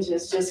range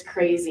is just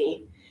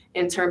crazy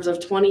in terms of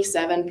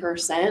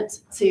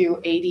 27%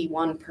 to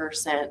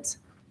 81%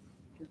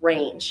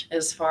 range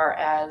as far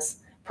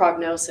as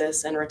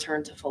prognosis and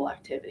return to full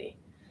activity.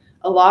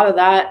 A lot of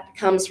that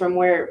comes from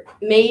where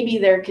maybe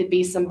there could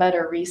be some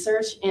better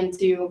research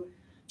into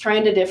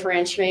trying to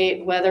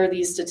differentiate whether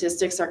these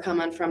statistics are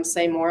coming from,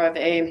 say, more of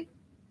a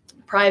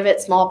private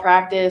small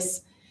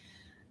practice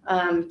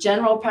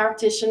general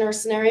practitioner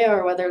scenario,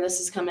 or whether this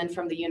is coming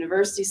from the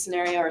university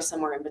scenario or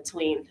somewhere in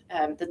between.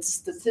 The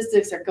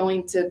statistics are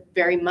going to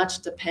very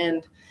much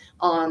depend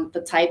on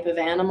the type of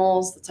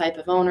animals, the type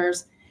of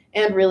owners,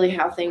 and really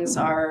how things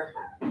are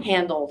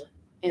handled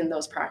in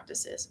those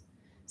practices.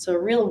 So a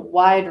real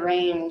wide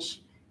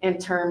range in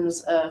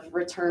terms of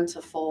return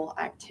to full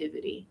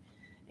activity.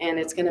 And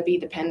it's going to be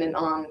dependent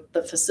on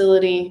the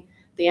facility,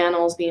 the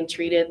animals being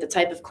treated, the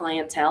type of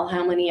clientele,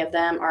 how many of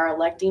them are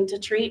electing to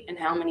treat, and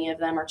how many of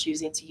them are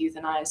choosing to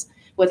euthanize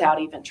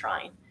without even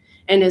trying.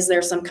 And is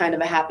there some kind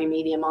of a happy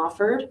medium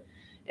offered,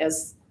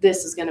 as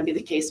this is going to be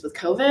the case with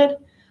COVID,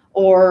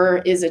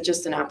 or is it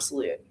just an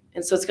absolute?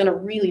 And so it's going to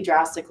really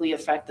drastically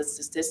affect the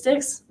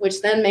statistics,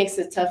 which then makes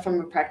it tough from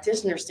a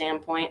practitioner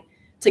standpoint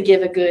to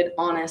give a good,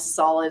 honest,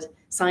 solid,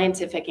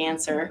 scientific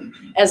answer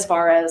as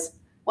far as,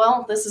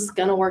 well, this is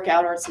going to work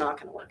out or it's not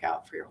going to work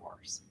out for your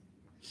horse.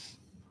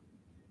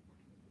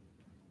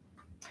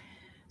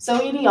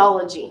 So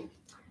etiology.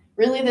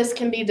 Really, this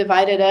can be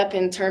divided up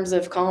in terms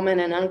of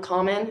common and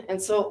uncommon.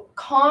 And so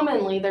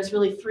commonly, there's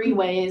really three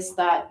ways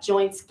that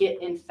joints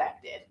get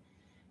infected.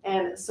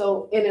 And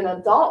so in an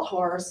adult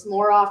horse,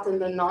 more often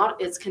than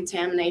not, it's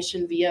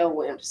contamination via a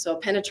wound, so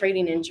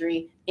penetrating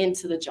injury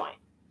into the joint.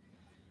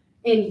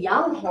 In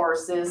young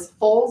horses,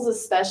 foals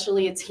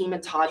especially, it's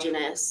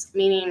hematogenous,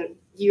 meaning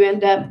you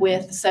end up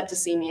with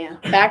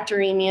septicemia,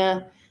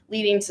 bacteremia,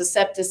 leading to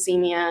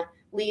septicemia,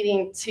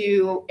 leading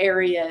to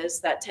areas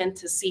that tend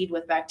to seed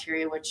with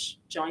bacteria, which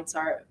joints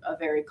are a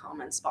very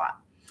common spot.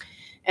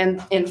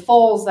 And in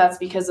foals, that's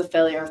because of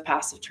failure of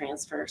passive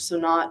transfer, so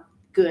not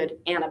good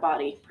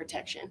antibody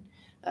protection.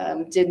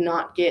 Did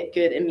not get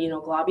good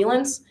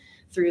immunoglobulins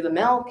through the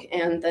milk,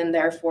 and then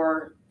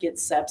therefore get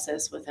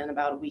sepsis within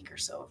about a week or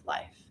so of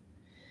life.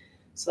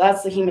 So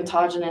that's the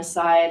hematogenous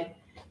side.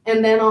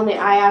 And then on the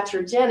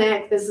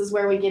iatrogenic, this is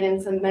where we get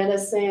into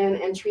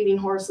medicine and treating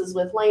horses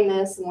with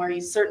lameness, and where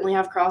you certainly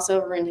have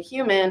crossover into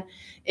human,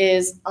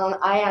 is on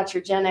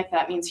iatrogenic,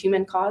 that means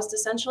human caused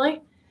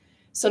essentially.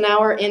 So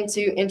now we're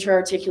into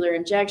intra-articular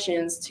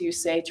injections to,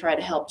 say, try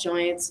to help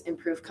joints,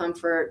 improve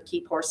comfort,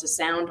 keep horses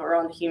sound, or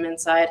on the human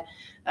side,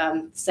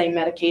 same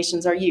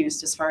medications are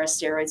used as far as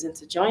steroids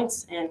into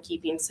joints and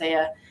keeping, say,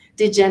 a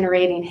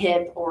degenerating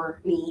hip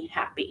or knee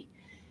happy.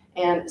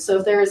 And so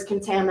if there is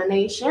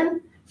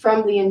contamination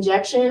from the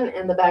injection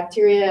and the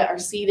bacteria are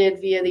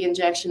seeded via the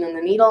injection and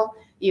the needle,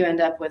 you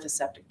end up with a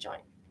septic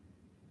joint.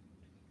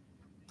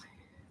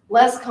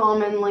 Less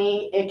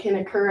commonly, it can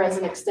occur as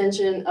an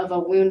extension of a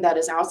wound that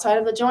is outside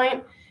of the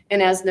joint.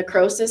 And as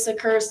necrosis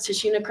occurs,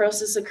 tissue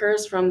necrosis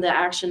occurs from the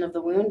action of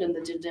the wound and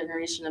the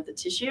degeneration of the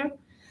tissue,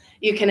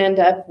 you can end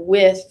up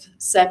with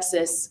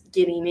sepsis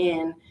getting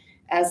in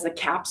as the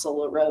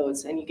capsule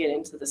erodes and you get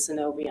into the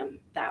synovium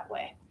that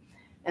way.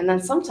 And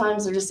then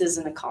sometimes there just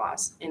isn't a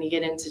cause and you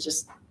get into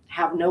just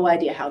have no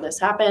idea how this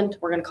happened.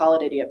 We're going to call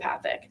it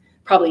idiopathic.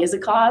 Probably is a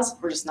cause.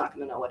 We're just not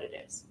going to know what it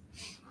is.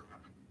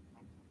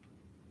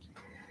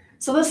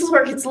 So this is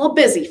where it gets a little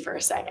busy for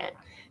a second.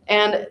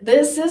 And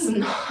this is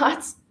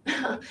not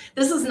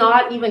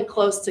even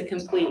close to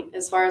complete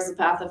as far as the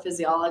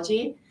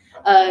pathophysiology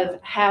of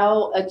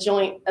how a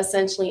joint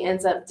essentially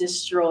ends up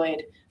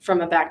destroyed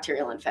from a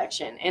bacterial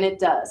infection. And it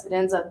does. It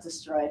ends up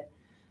destroyed.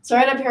 So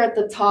right up here at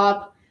the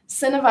top,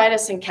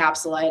 synovitis and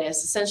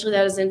capsulitis. Essentially,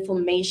 that is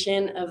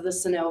inflammation of the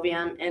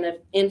synovium and of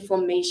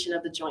inflammation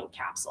of the joint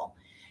capsule.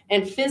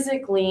 And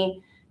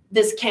physically,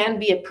 this can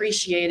be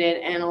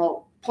appreciated, and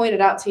I'll point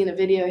it out to you in a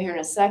video here in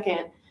a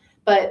second,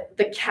 but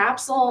the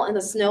capsule and the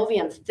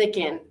synovium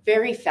thicken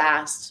very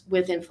fast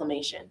with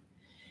inflammation.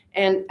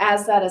 And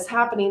as that is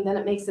happening, then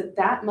it makes it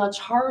that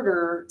much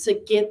harder to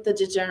get the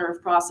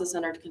degenerative process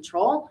under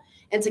control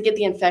and to get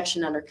the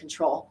infection under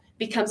control.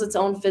 It becomes its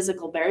own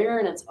physical barrier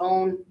and its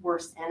own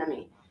worst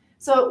enemy.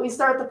 So we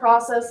start the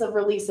process of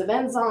release of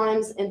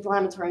enzymes,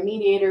 inflammatory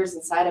mediators,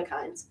 and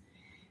cytokines.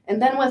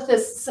 And then with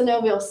this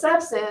synovial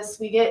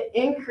sepsis, we get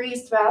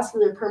increased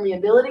vascular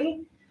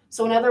permeability.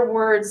 So in other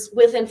words,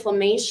 with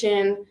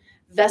inflammation,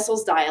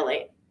 vessels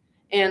dilate.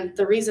 And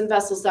the reason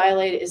vessels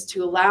dilate is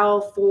to allow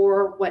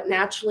for what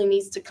naturally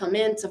needs to come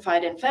in to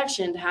fight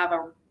infection to have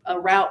a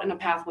route and a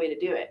pathway to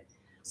do it.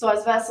 So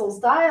as vessels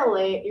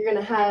dilate, you're going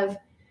to have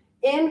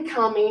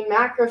incoming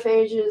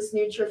macrophages,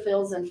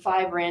 neutrophils, and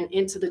fibrin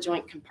into the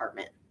joint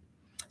compartment.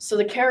 So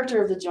the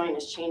character of the joint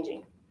is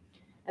changing.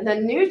 And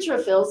then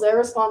neutrophils, their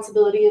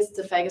responsibility is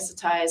to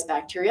phagocytize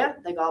bacteria.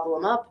 They gobble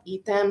them up,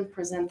 eat them,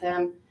 present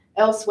them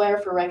elsewhere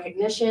for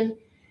recognition.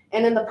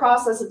 And in the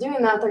process of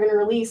doing that, they're going to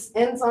release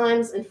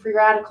enzymes and free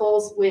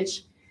radicals,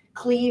 which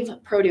cleave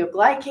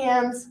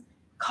proteoglycans,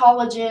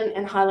 collagen,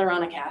 and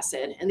hyaluronic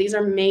acid. And these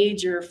are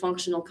major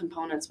functional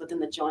components within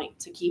the joint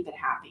to keep it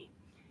happy.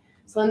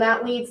 So then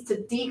that leads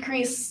to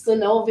decreased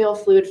synovial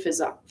fluid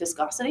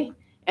viscosity.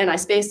 And I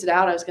spaced it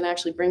out. I was going to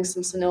actually bring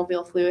some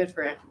synovial fluid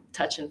for a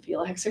touch and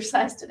feel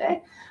exercise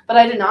today, but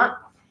I did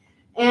not.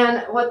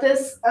 And what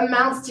this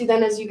amounts to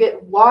then is you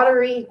get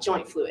watery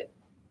joint fluid.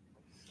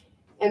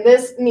 And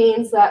this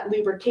means that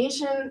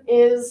lubrication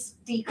is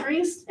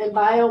decreased and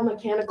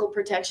biomechanical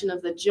protection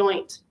of the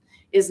joint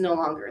is no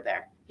longer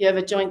there. You have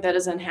a joint that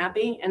is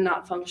unhappy and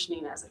not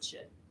functioning as it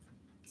should.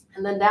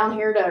 And then down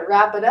here to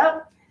wrap it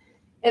up,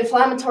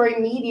 inflammatory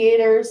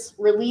mediators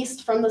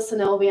released from the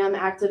synovium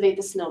activate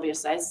the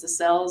synoviocytes, the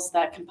cells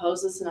that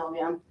compose the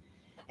synovium,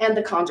 and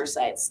the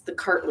chondrocytes, the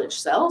cartilage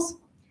cells.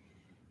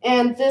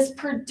 And this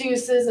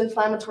produces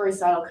inflammatory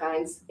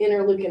cytokines,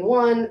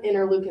 interleukin-1,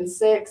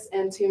 interleukin-6,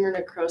 and tumor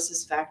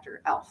necrosis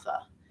factor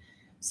alpha.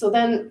 So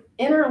then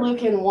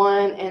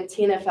interleukin-1 and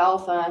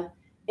TNF-alpha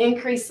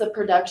increase the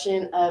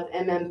production of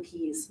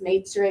MMPs,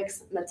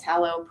 matrix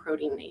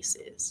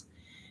metalloproteinases.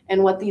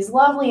 And what these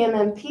lovely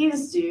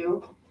MMPs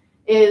do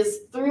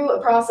is, through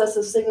a process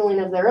of signaling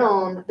of their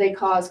own, they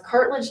cause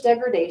cartilage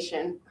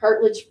degradation,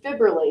 cartilage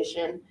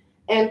fibrillation,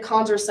 and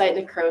chondrocyte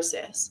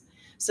necrosis.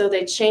 So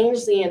they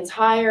change the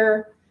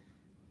entire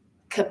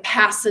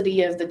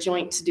capacity of the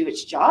joint to do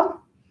its job,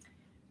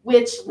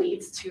 which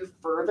leads to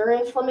further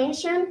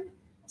inflammation,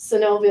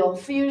 synovial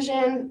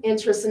fusion,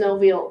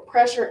 intrasynovial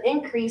pressure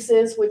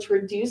increases, which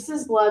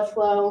reduces blood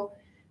flow,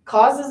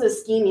 causes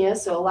ischemia,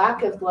 so a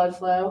lack of blood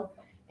flow,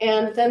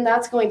 and then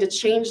that's going to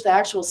change the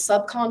actual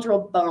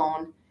subchondral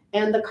bone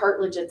and the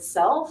cartilage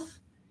itself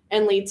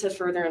and lead to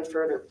further and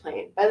further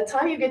pain. By the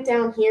time you get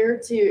down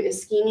here to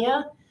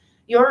ischemia,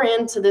 you're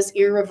into this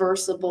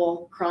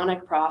irreversible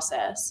chronic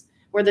process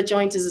where the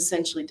joint is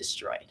essentially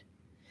destroyed.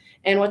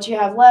 And what you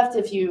have left,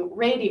 if you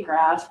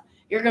radiograph,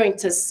 you're going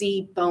to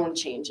see bone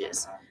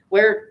changes.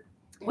 We're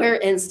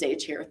end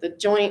stage here. The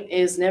joint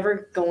is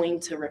never going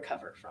to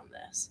recover from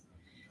this.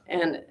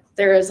 And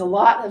there is a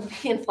lot of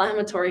the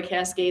inflammatory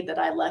cascade that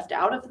I left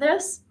out of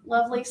this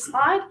lovely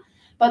slide.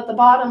 But the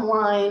bottom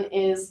line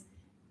is,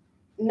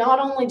 not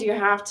only do you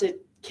have to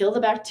kill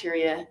the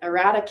bacteria,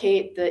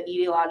 eradicate the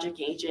etiologic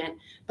agent,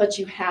 but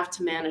you have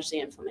to manage the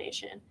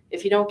inflammation.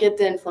 If you don't get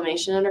the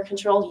inflammation under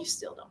control, you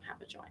still don't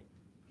have a joint.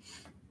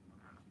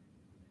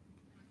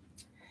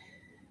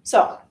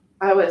 So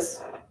I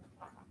was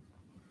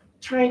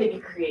trying to be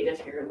creative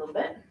here a little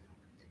bit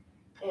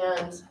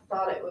and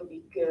thought it would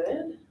be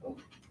good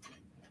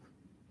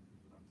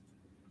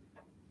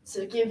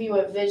to give you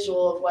a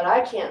visual of what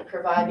I can't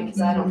provide because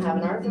I don't have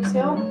an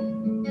arthroscope.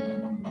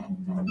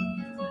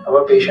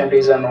 Our patient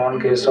is a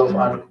known case of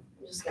I'm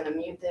just going to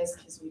mute this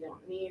because we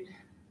don't need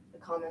the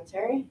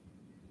commentary.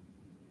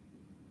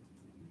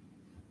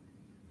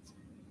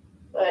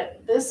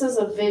 But this is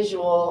a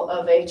visual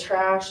of a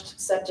trashed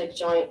septic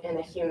joint in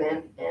a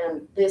human,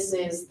 and this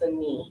is the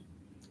knee.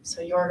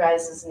 So your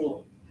guys'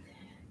 knee.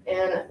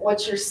 And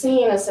what you're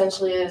seeing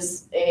essentially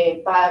is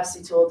a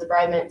biopsy tool,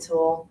 debridement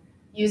tool,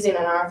 using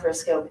an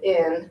arthroscope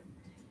in.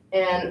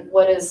 And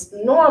what is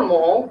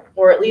normal,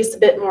 or at least a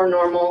bit more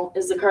normal,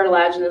 is the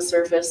cartilaginous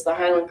surface, the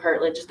hyaline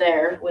cartilage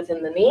there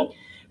within the knee.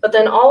 But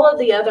then all of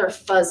the other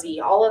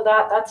fuzzy, all of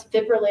that, that's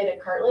fibrillated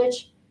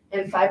cartilage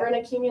and fibrin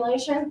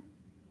accumulation.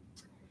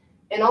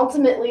 And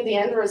ultimately, the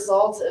end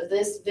result of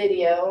this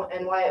video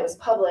and why it was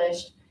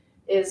published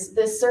is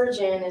this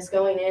surgeon is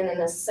going in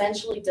and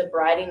essentially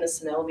debriding the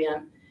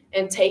synovium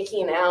and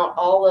taking out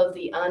all of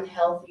the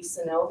unhealthy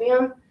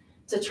synovium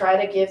to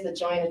try to give the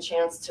joint a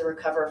chance to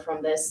recover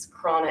from this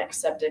chronic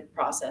septic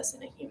process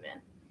in a human.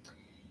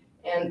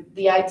 And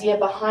the idea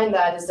behind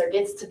that is there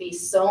gets to be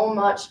so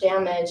much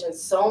damage and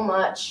so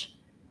much,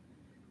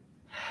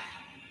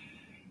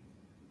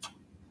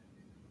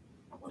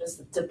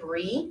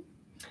 debris,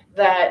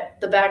 that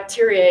the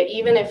bacteria,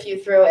 even if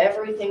you throw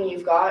everything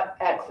you've got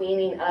at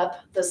cleaning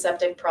up the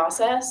septic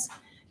process,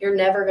 you're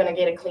never going to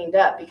get it cleaned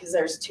up because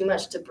there's too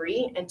much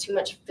debris and too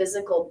much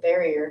physical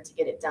barrier to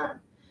get it done.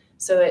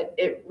 So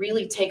it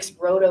really takes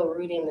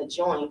roto-rooting the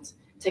joint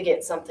to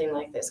get something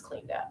like this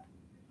cleaned up.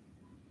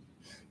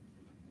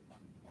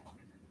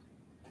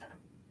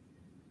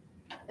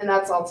 And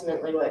that's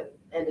ultimately what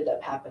ended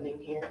up happening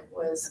here,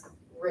 was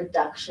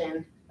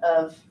reduction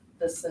of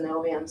the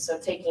synovium. So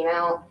taking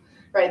out,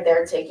 right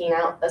there, taking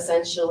out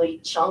essentially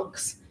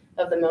chunks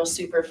of the most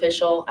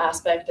superficial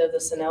aspect of the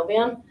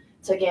synovium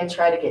to again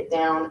try to get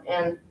down.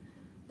 And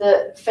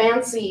the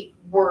fancy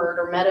word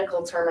or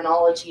medical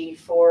terminology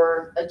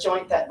for a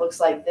joint that looks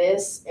like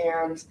this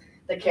and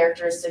the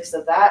characteristics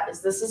of that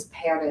is this is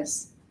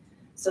pannus.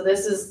 So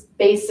this is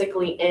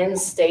basically end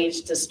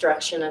stage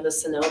destruction of the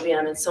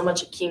synovium and so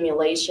much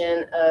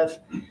accumulation of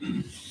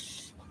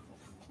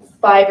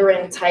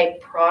fibrin type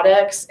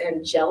products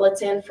and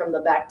gelatin from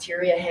the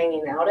bacteria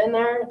hanging out in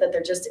there that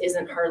there just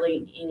isn't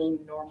hardly any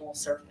normal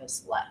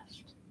surface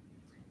left.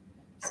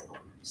 So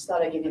just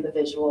thought I'd give you the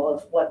visual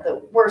of what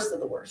the worst of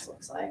the worst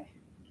looks like.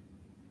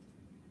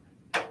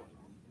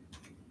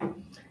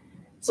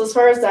 So as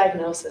far as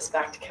diagnosis,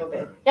 back to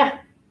COVID. Yeah.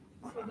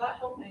 So that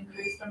helped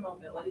increase their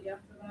mobility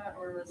after that,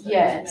 or was it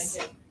Yes.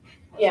 make it?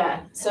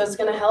 Yeah, so it's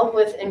going to help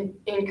with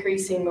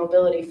increasing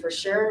mobility for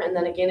sure. And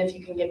then again, if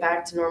you can get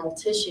back to normal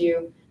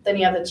tissue, then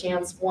you have the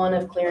chance, one,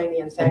 of clearing the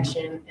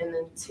infection, and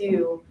then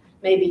two,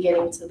 maybe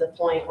getting to the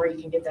point where you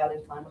can get that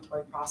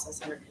inflammatory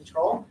process under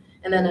control.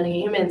 And then on the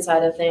human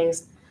side of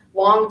things,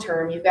 long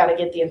term, you've got to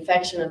get the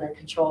infection under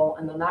control,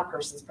 and then that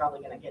person's probably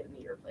going to get a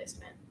knee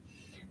replacement.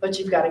 But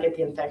you've got to get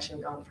the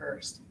infection gone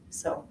first.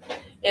 So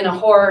in a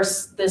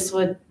horse, this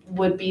would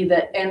be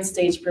the end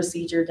stage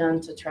procedure done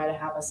to try to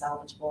have a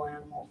salvageable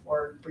animal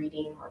for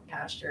breeding or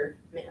pasture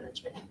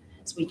management.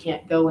 So we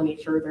can't go any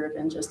further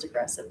than just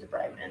aggressive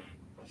debridement.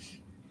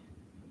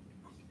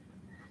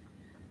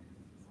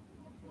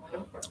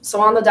 So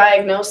on the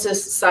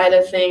diagnosis side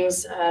of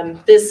things,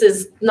 this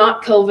is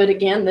not COVID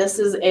again. This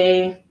is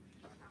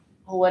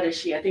what is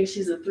she? I think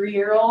she's a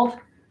 3-year-old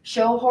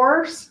show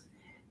horse.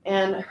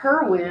 And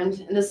her wound,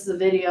 and this is a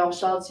video I'll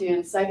show it to you in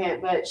a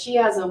second, but she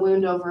has a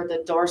wound over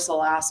the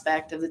dorsal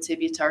aspect of the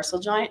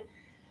tibiotarsal joint.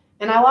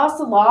 And I lost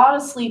a lot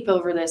of sleep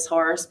over this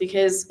horse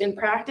because in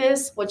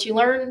practice, what you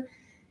learn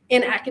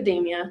in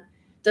academia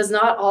does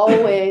not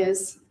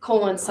always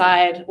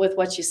coincide with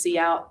what you see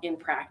out in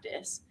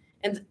practice.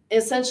 And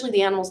essentially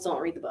the animals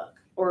don't read the book,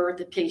 or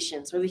the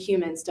patients or the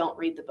humans don't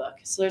read the book.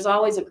 So there's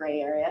always a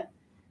gray area.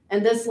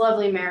 And this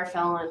lovely mare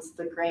fell into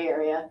the gray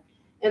area.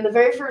 And the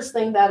very first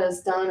thing that is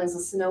done is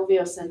a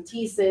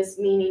synoviocentesis,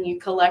 meaning you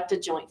collect a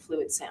joint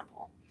fluid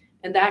sample.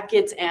 And that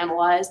gets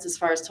analyzed as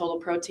far as total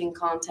protein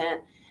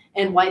content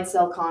and white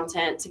cell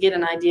content to get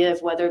an idea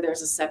of whether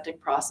there's a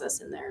septic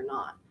process in there or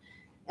not.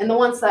 And then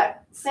once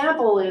that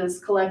sample is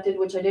collected,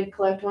 which I did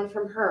collect one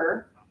from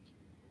her,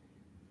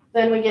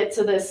 then we get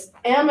to this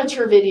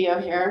amateur video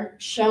here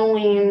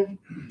showing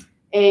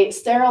a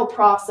sterile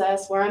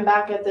process where I'm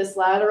back at this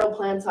lateral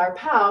plantar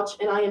pouch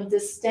and I am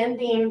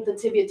distending the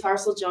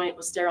tibiotarsal joint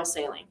with sterile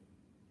saline.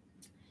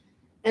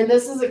 And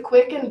this is a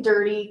quick and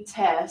dirty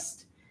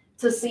test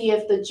to see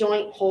if the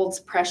joint holds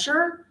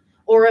pressure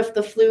or if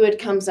the fluid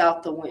comes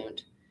out the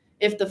wound.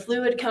 If the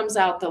fluid comes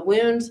out the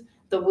wound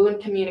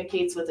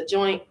communicates with the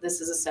joint.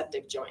 This is a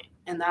septic joint.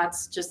 And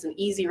that's just an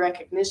easy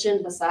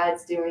recognition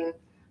besides doing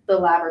the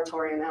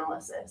laboratory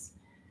analysis.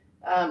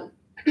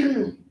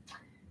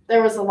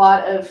 There was a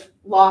lot of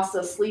loss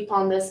of sleep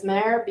on this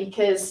mare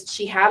because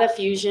she had a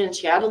fusion,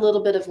 she had a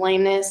little bit of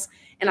lameness,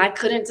 and I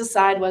couldn't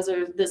decide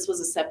whether this was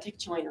a septic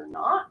joint or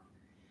not.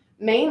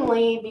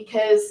 Mainly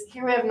because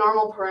here we have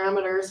normal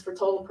parameters for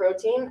total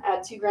protein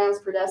at 2 grams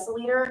per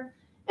deciliter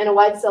and a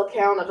white cell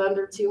count of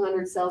under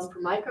 200 cells per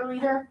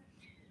microliter.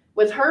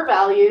 With her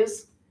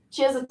values,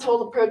 she has a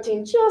total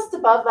protein just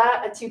above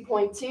that at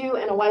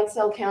 2.2 and a white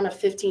cell count of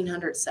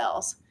 1,500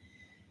 cells.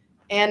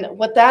 And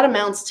what that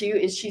amounts to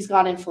is she's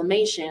got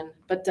inflammation,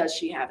 but does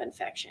she have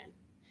infection?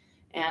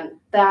 And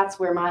that's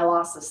where my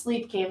loss of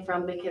sleep came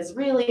from, because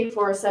really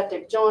for a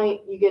septic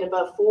joint, you get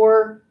above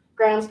 4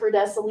 grams per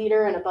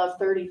deciliter and above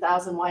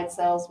 30,000 white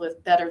cells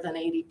with better than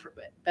 80%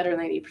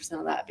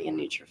 of that being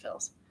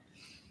neutrophils.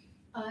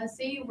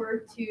 Say you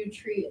were to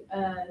treat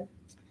a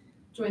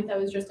joint that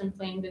was just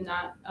inflamed and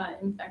not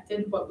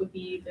infected, what would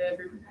be the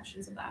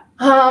repercussions of that?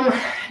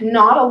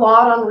 Not a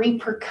lot on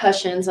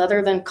repercussions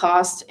other than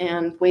cost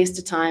and waste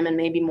of time and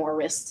maybe more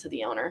risk to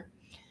the owner.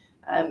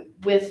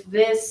 With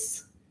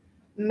this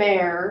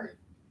mare,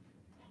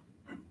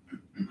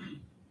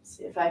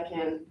 see if I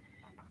can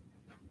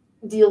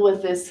deal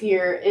with this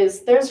here,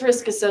 is there's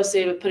risk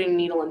associated with putting a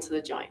needle into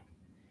the joint.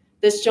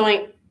 This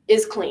joint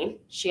is clean.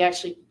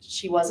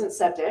 She wasn't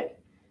septic.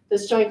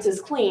 This joint is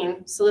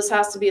clean, so this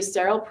has to be a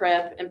sterile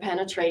prep and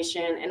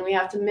penetration, and we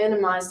have to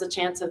minimize the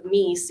chance of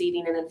me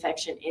seeding an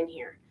infection in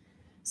here.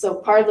 So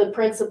part of the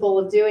principle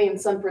of doing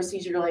some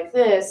procedure like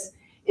this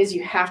is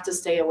you have to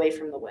stay away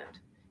from the wound.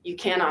 You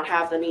cannot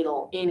have the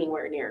needle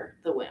anywhere near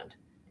the wound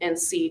and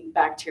seed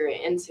bacteria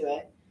into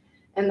it.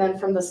 And then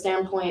from the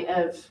standpoint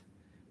of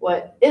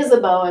what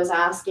Isabeau is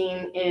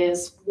asking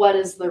is, what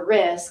is the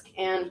risk?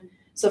 And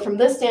so from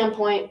this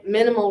standpoint,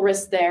 minimal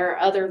risk there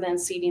other than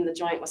seeding the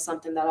joint with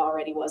something that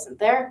already wasn't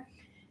there.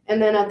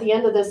 And then at the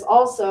end of this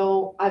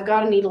also, I've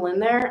got a needle in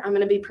there. I'm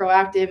going to be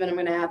proactive and I'm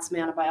going to add some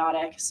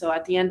antibiotic. So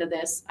at the end of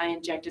this, I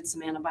injected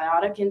some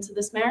antibiotic into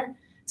this mare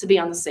to be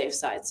on the safe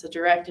side. So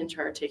direct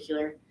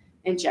intra-articular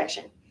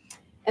injection.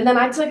 And then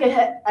I took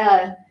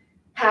a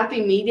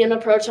happy medium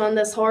approach on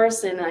this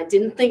horse, and I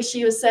didn't think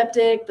she was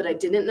septic, but I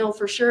didn't know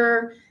for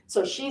sure.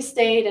 So she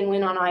stayed and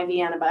went on IV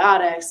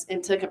antibiotics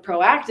and took a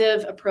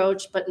proactive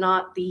approach, but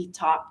not the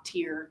top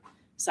tier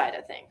side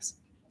of things.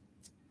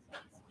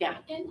 Yeah.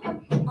 And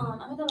I'm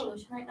at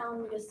Evolution right now,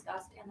 and we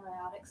discussed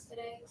antibiotics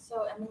today.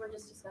 So, and we were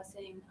just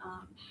discussing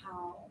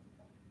how,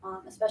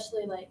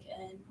 especially like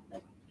in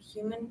like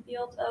human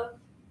field of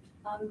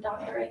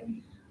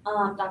doctoring,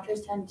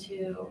 doctors tend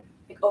to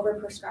like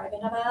overprescribe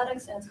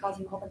antibiotics, and it's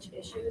causing a whole bunch of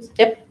issues.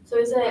 Yep. So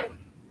is it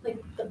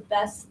like the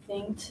best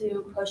thing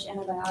to push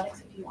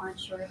antibiotics if you aren't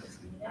sure if it's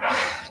needed?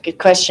 Good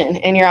question.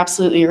 And you're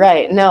absolutely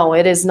right. No,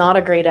 it is not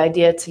a great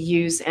idea to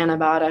use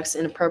antibiotics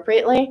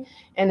inappropriately,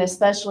 and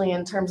especially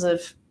in terms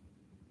of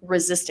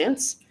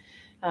resistance.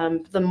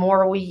 The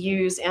more we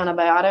use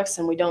antibiotics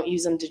and we don't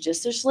use them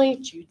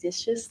judiciously,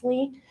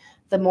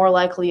 the more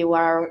likely you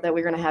are that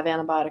we're going to have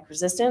antibiotic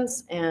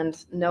resistance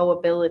and no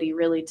ability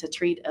really to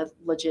treat a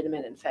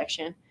legitimate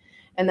infection.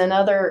 And then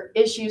other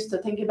issues to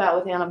think about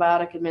with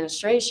antibiotic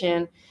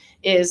administration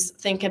is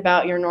think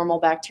about your normal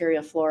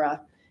bacteria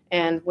flora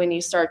And when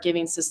you start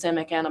giving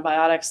systemic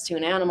antibiotics to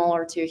an animal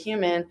or to a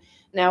human,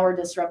 now we're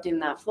disrupting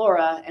that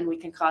flora, and we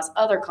can cause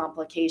other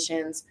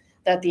complications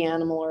that the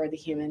animal or the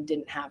human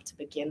didn't have to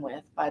begin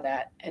with by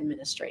that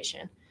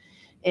administration.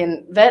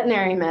 In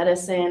veterinary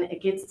medicine,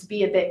 it gets to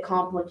be a bit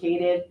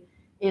complicated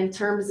in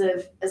terms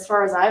of, as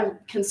far as I'm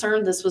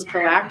concerned, this was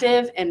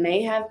proactive and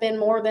may have been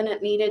more than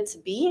it needed to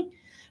be,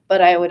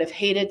 but I would have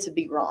hated to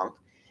be wrong.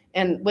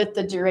 And with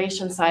the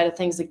duration side of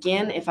things,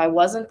 again, if I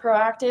wasn't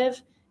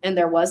proactive and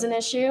there was an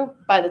issue,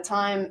 by the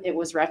time it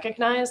was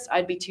recognized,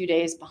 I'd be 2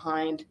 days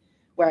behind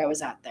where I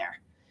was at there.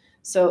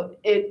 So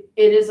it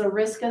is a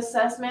risk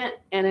assessment,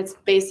 and it's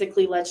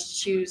basically let's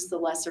choose the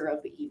lesser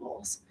of the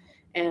evils.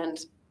 And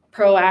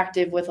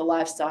proactive with a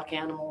livestock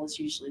animal is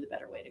usually the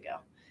better way to go.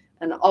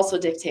 And also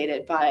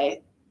dictated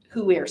by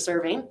who we are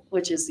serving,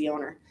 which is the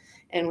owner.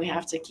 And we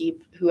have to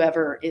keep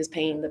whoever is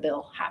paying the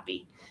bill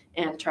happy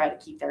and try to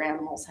keep their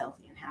animals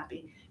healthy and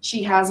happy.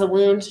 She has a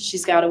wound.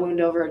 She's got a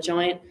wound over a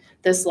joint.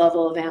 This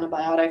level of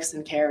antibiotics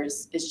and care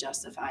is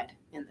justified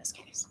in this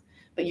case.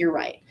 But you're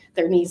right.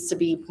 There needs to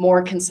be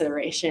more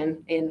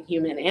consideration in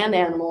human and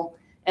animal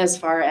as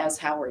far as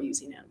how we're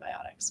using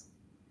antibiotics.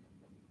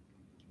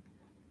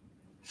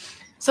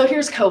 So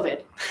here's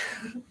COVID.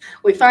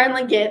 We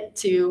finally get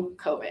to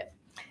COVID.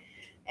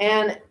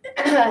 And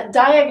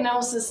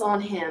diagnosis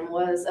on him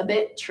was a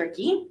bit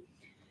tricky,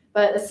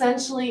 but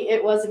essentially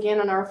it was,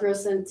 again, an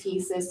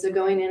arthrocentesis, so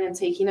going in and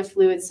taking a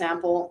fluid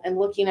sample and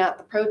looking at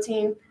the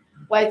protein,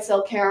 white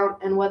cell count,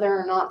 and whether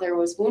or not there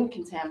was wound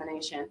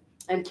contamination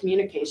and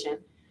communication.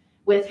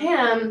 With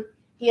him,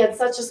 he had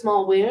such a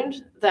small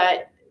wound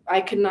that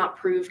I could not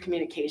prove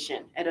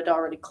communication. It had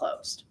already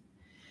closed.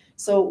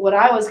 So what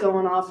I was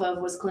going off of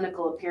was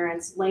clinical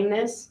appearance,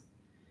 lameness,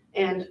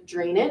 and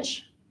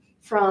drainage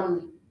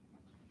from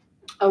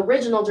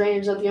original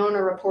drainage that the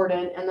owner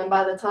reported. And then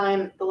by the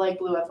time the leg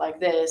blew up like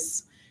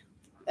this,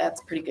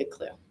 that's a pretty good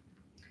clue.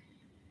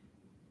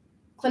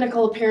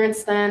 Clinical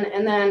appearance then,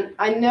 and then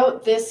I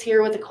note this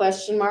here with a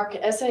question mark.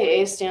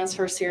 SAA stands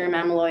for serum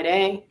amyloid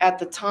A. At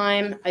the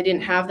time, I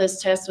didn't have this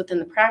test within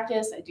the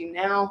practice. I do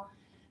now.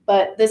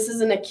 But this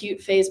is an acute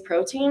phase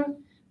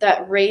protein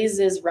that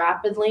raises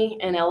rapidly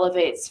and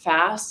elevates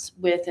fast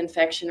with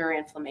infection or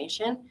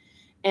inflammation.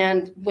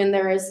 And when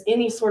there is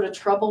any sort of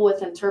trouble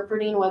with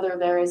interpreting whether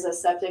there is a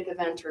septic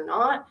event or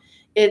not,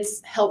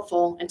 it's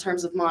helpful in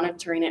terms of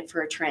monitoring it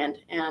for a trend.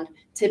 And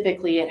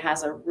typically it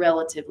has a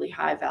relatively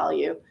high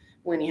value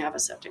when you have a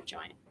septic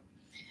joint.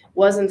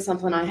 Wasn't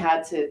something I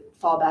had to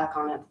fall back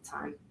on at the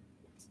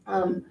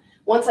time.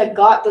 Once I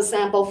got the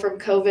sample from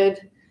COVID,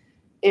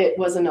 it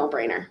was a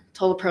no-brainer.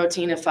 Total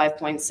protein of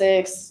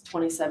 5.6,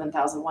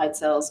 27,000 white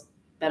cells,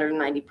 better than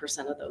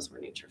 90% of those were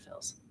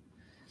neutrophils.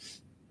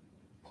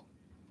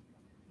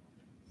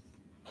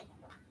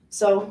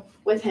 So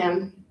with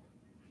him,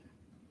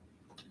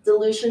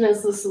 dilution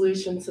is the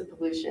solution to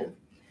pollution.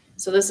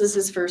 So this is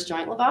his first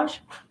joint lavage.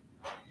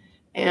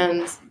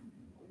 And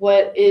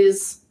what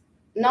is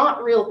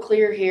not real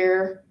clear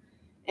here,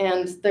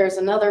 and there's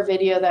another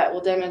video that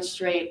will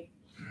demonstrate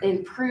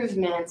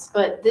improvements,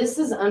 but this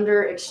is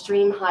under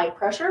extreme high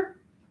pressure,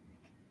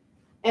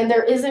 and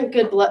there isn't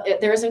good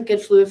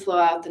fluid flow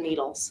out the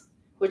needles,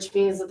 which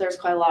means that there's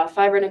quite a lot of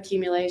fibrin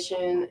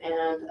accumulation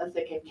and a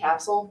thickened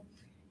capsule.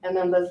 And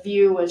then the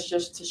view was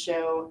just to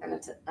show an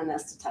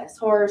anesthetized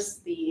horse,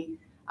 the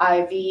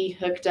IV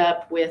hooked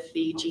up with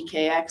the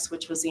GKX,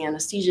 which was the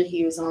anesthesia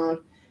he was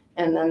on,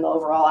 and then the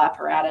overall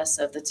apparatus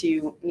of the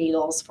two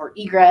needles for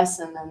egress,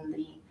 and then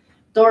the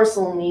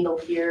dorsal needle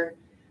here.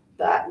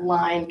 That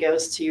line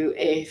goes to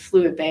a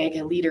fluid bag,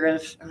 a liter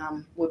of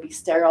would be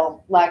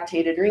sterile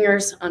lactated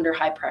ringers under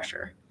high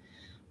pressure.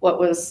 What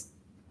was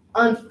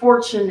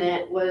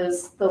unfortunate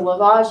was the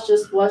lavage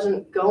just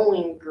wasn't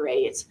going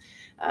great.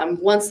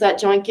 Once that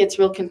joint gets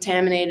real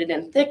contaminated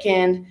and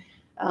thickened,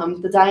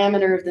 the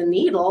diameter of the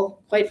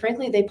needle, quite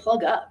frankly, they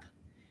plug up.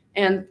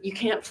 And you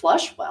can't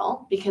flush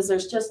well because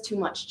there's just too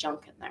much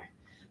junk in there.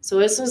 So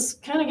this is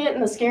kind of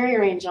getting the scary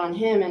range on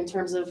him in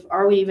terms of,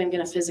 are we even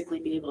going to physically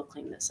be able to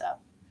clean this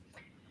up?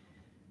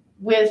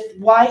 With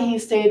why he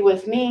stayed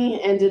with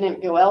me and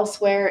didn't go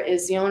elsewhere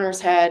is the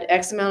owners had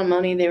X amount of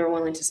money they were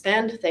willing to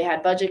spend. They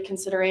had budget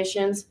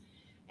considerations,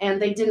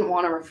 and they didn't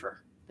want to refer.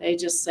 They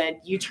just said,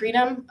 you treat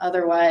him,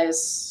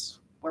 otherwise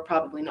we're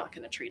probably not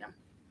going to treat him.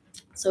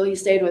 So he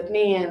stayed with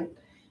me,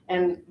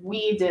 and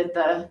we did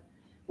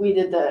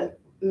the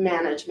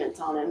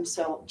management on him.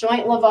 So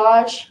joint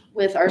lavage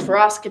with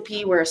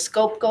arthroscopy where a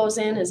scope goes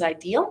in is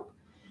ideal.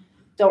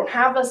 Don't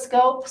have a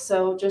scope,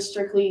 so just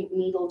strictly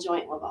needle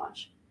joint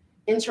lavage.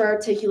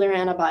 Intra-articular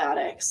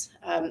antibiotics.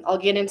 I'll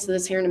get into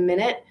this here in a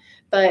minute,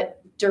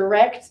 but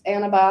direct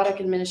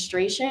antibiotic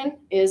administration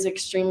is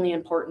extremely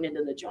important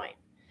into the joint.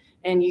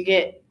 And you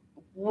get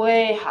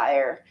way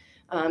higher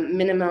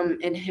minimum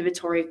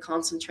inhibitory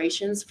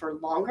concentrations for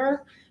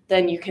longer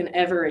than you can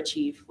ever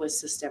achieve with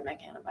systemic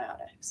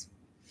antibiotics.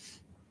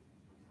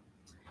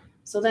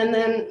 So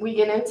then we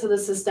get into the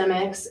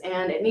systemics,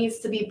 and it needs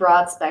to be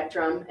broad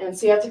spectrum. And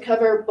so you have to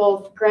cover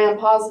both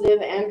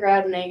gram-positive and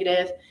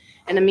gram-negative.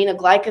 And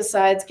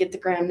aminoglycosides get the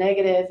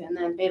gram-negative, and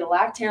then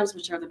beta-lactams,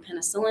 which are the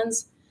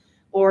penicillins,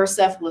 or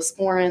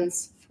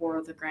cephalosporins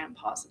for the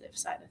gram-positive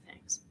side of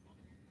things.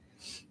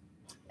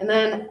 And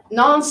then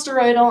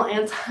non-steroidal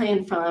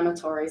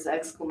anti-inflammatories,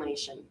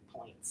 exclamation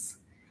points.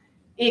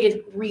 It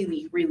is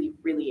really, really,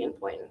 really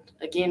important.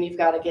 Again, you've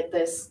got to get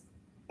this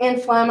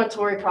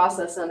inflammatory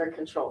process under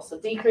control. So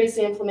decrease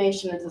the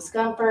inflammation and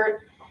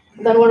discomfort.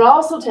 Then what it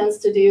also tends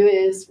to do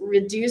is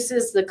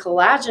reduces the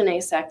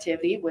collagenase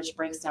activity, which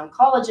breaks down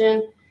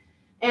collagen.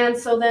 And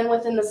so then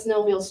within the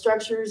synovial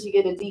structures, you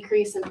get a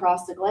decrease in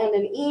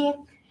prostaglandin E,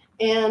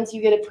 and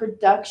you get a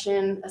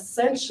production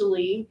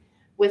essentially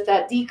with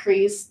that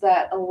decrease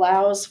that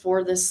allows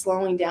for this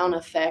slowing down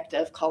effect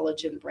of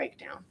collagen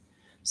breakdown.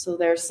 So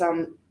there's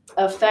some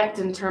effect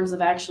in terms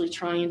of actually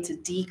trying to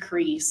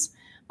decrease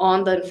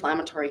on the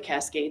inflammatory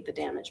cascade the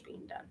damage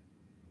being done.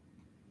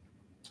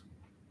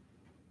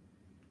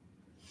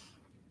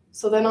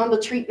 So then on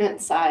the treatment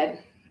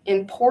side,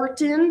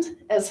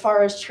 important as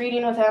far as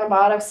treating with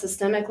antibiotics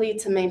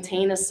systemically to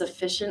maintain a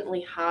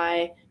sufficiently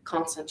high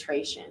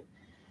concentration.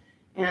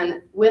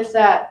 And with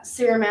that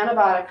serum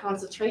antibiotic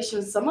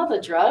concentration, some of the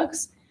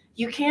drugs,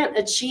 you can't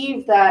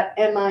achieve that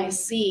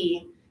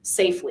MIC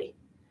safely.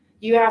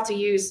 You have to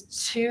use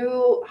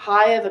too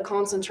high of a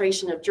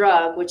concentration of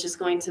drug, which is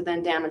going to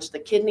then damage the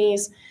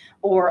kidneys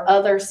or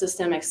other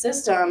systemic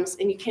systems,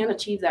 and you can't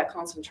achieve that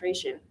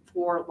concentration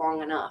for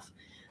long enough.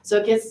 So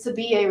it gets to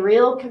be a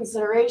real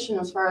consideration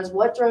as far as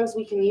what drugs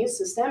we can use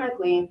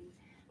systemically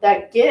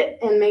that get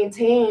and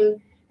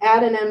maintain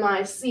at an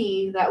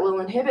MIC that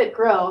will inhibit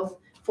growth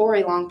for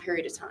a long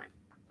period of time.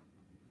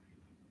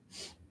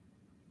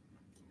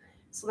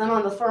 So then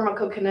on the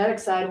pharmacokinetic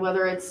side,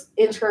 whether it's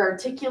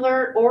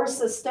intra-articular or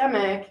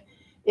systemic,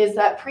 is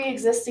that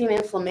pre-existing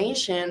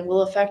inflammation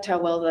will affect how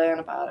well the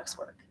antibiotics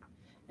work.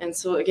 And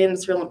so again,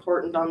 it's real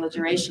important on the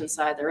duration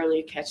side. The earlier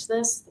you catch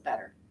this, the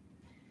better.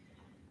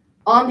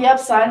 On the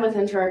upside with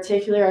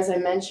intra-articular, as I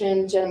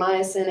mentioned,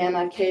 gentamicin,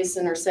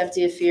 amikacin, or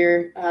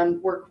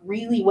ceftiofur work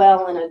really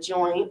well in a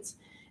joint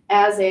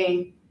as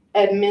a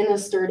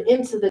administered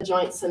into the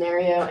joint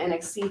scenario and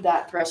exceed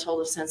that threshold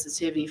of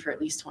sensitivity for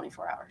at least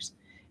 24 hours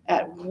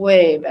at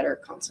way better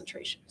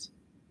concentrations.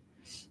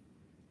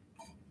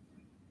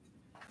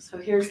 So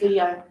here's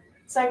the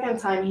second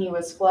time he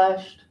was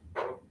flushed.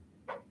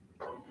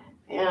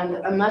 And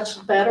a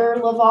much better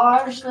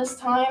lavage this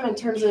time in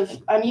terms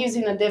of, I'm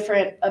using a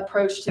different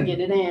approach to get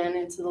it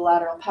into the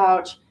lateral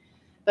pouch,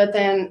 but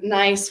then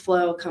nice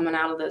flow coming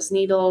out of those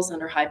needles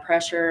under high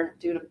pressure,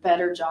 doing a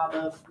better job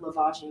of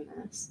lavaging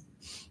this.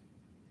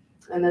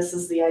 And this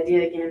is the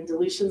idea again,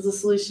 dilution's the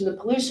solution to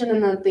pollution,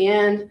 and then at the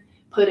end,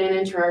 put in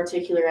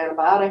intra-articular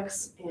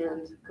antibiotics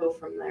and go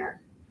from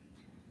there.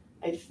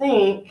 I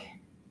think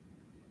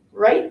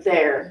right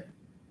there,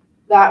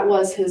 that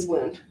was his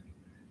wound.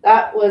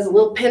 That was a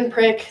little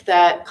pinprick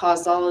that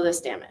caused all of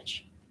this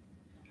damage.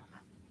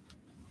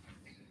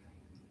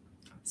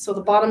 So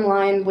the bottom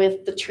line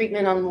with the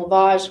treatment on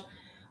lavage,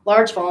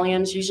 large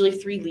volumes, usually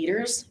 3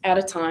 liters at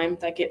a time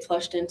that get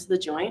flushed into the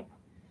joint.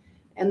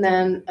 And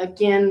then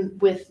again,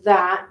 with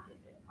that,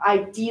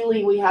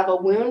 ideally we have a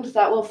wound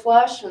that will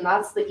flush, and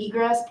that's the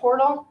egress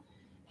portal.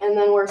 And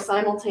then we're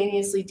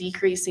simultaneously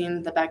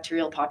decreasing the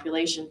bacterial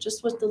population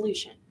just with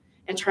dilution,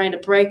 and trying to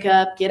break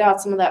up, get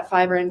out some of that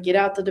fibrin, get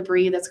out the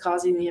debris that's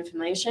causing the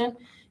inflammation,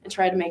 and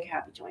try to make a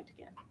happy joint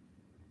again.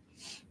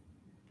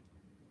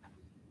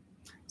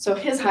 So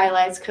his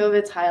highlights,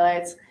 COVID's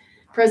highlights,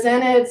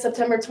 presented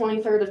September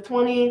 23rd of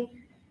 20,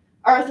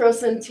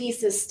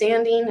 arthrocentesis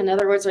standing. In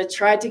other words, I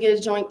tried to get a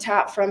joint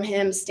tap from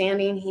him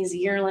standing. He's a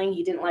yearling.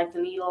 He didn't like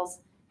the needles.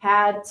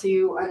 Had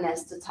to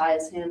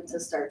anesthetize him to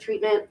start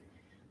treatment.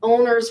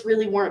 Owners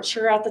really weren't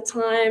sure at the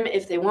time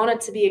if they wanted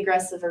to be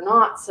aggressive or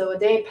not. So a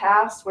day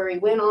passed where he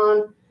went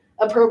on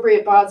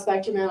appropriate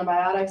broad-spectrum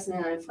antibiotics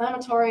and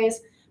anti-inflammatories,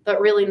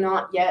 but really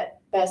not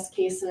yet best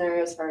case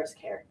scenario as far as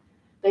care.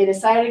 They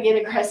decided to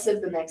get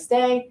aggressive the next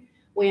day.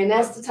 We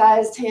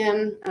anesthetized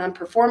him,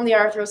 performed the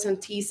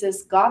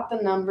arthrocentesis, got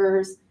the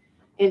numbers,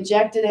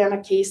 injected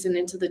amikacin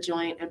into the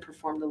joint, and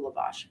performed the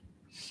lavage.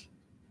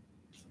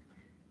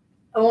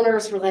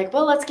 Owners were like,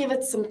 well, let's give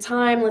it some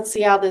time. Let's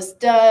see how this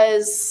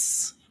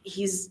does.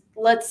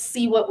 Let's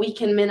see what we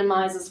can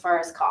minimize as far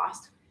as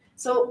cost.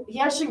 So he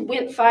actually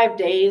went 5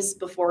 days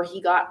before he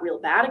got real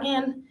bad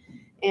again.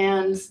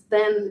 And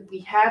then we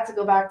had to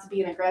go back to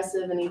being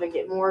aggressive and even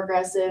get more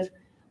aggressive.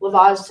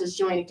 Lavaged his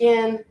joint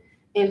again,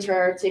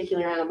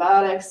 intra-articular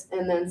antibiotics,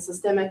 and then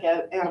systemic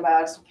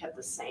antibiotics were kept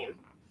the same.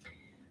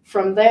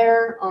 From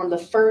there, on the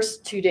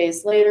first 2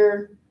 days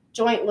later,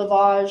 joint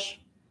lavage,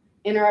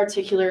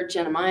 intra-articular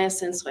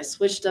gentamicin. So I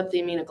switched up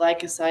the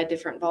aminoglycoside,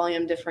 different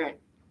volume, different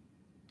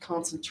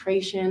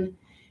concentration.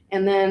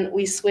 And then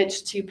we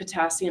switched to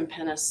potassium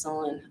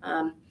penicillin.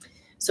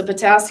 So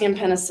potassium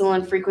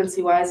penicillin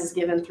frequency-wise is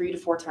given 3 to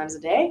 4 times a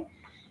day.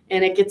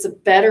 And it gets a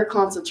better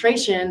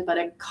concentration, but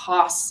it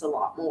costs a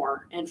lot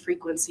more. And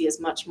frequency is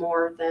much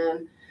more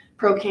than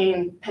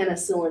procaine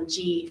penicillin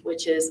G,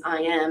 which is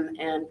IM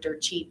and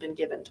dirt cheap and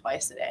given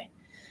twice a day.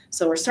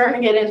 So we're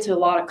starting to get into a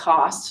lot of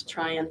cost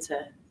trying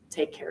to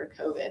take care of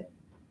COVID.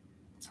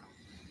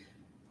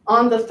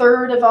 On the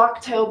 3rd of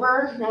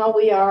October, now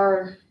we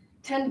are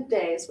 10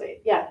 days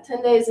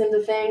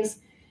into things.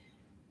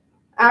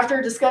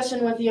 After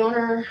discussion with the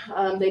owner,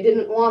 they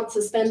didn't want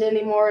to spend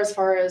any more as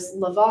far as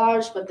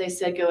lavage, but they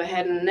said go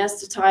ahead and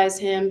anesthetize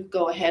him,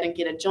 go ahead and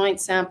get a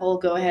joint sample,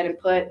 go ahead and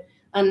put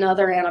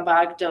another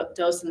antibiotic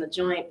dose in the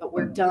joint, but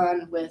we're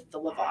done with the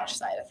lavage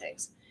side of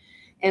things.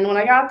 And when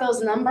I got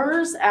those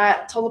numbers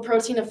at total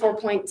protein of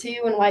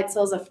 4.2 and white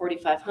cells of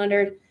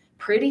 4,500,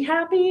 pretty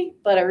happy,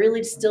 but I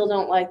really still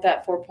don't like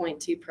that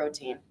 4.2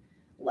 protein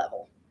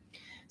level.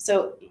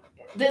 So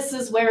this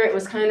is where it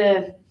was kind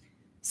of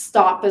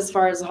stop as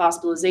far as the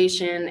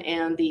hospitalization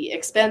and the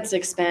expense,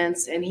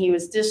 and he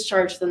was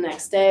discharged the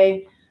next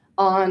day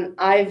on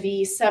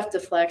IV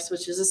Ceftaflex,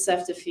 which is a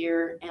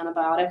ceftiofur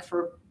antibiotic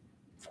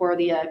for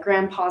the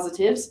gram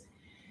positives,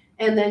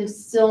 and then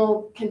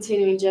still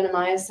continuing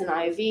gentamicin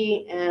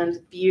IV and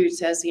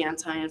bute as the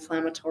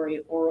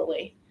anti-inflammatory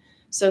orally.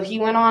 So he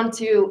went on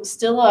to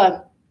still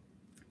a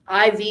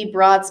IV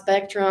broad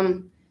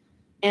spectrum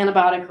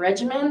antibiotic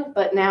regimen,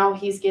 but now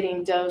he's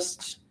getting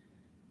dosed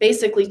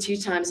basically 2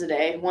 times a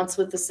day, once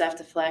with the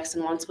Ceftaflex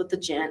and once with the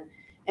Gent,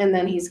 and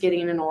then he's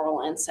getting an oral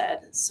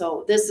NSAID.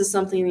 So this is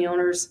something the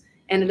owners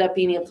ended up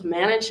being able to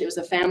manage. It was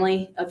a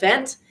family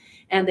event,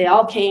 and they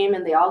all came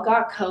and they all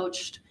got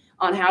coached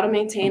on how to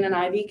maintain an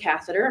IV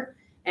catheter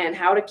and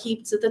how to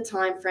keep to the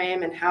time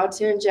frame and how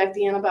to inject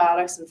the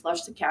antibiotics and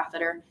flush the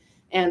catheter.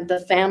 And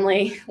the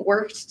family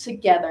worked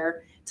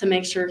together to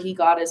make sure he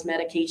got his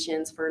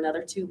medications for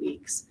another 2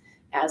 weeks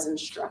as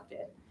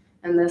instructed.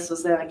 And this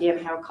was then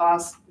again how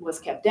cost was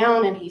kept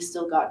down and he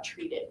still got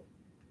treated.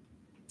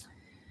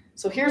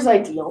 So here's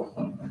ideal.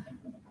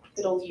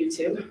 Good old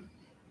YouTube.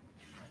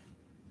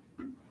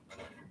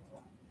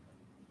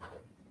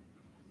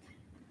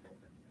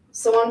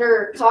 So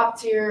under top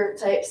tier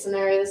type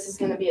scenario, this is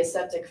going to be a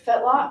septic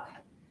fetlock.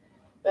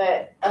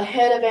 But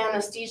ahead of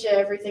anesthesia,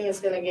 everything is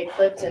going to get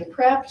clipped and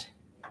prepped.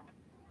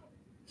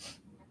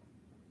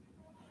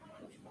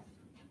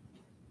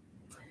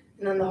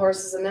 And then the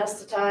horse is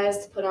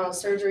anesthetized, put on a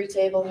surgery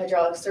table,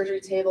 hydraulic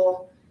surgery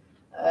table,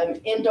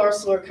 in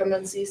dorsal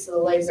recumbency, so the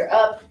legs are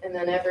up, and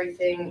then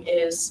everything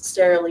is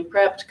sterilely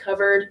prepped,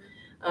 covered.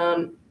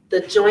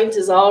 The joint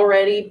has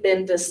already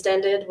been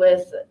distended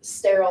with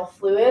sterile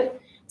fluid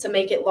to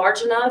make it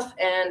large enough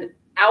and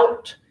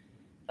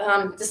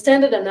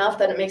distended enough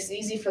that it makes it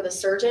easy for the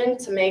surgeon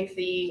to make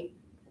the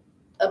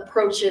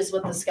approaches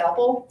with the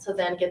scalpel to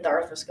then get the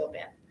arthroscope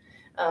in.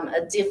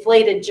 A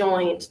deflated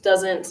joint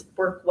doesn't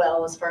work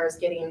well as far as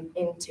getting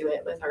into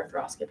it with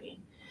arthroscopy.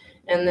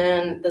 And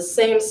then the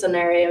same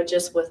scenario,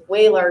 just with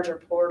way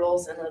larger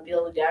portals and the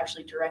ability to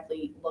actually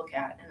directly look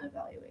at and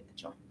evaluate the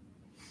joint.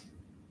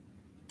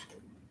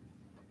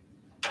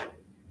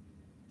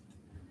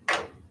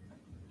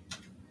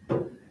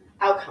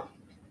 Outcome.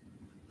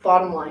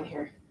 Bottom line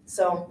here.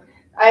 So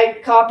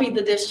I copied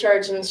the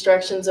discharge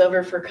instructions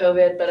over for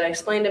COVID, but I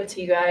explained them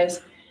to you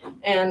guys.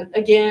 And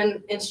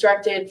again,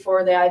 instructed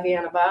for the IV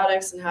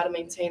antibiotics and how to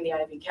maintain the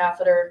IV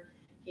catheter.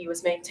 He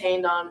was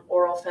maintained on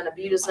oral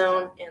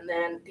phenobutazone, and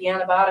then the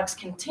antibiotics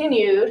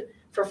continued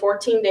for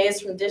 14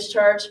 days from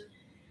discharge.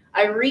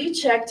 I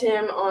rechecked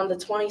him on the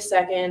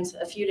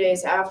 22nd, a few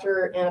days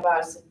after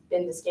antibiotics had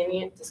been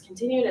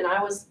discontinued, and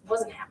I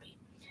wasn't happy.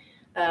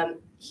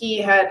 He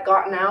had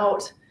gotten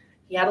out.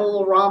 He had a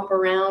little romp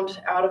around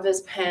out of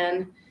his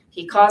pen.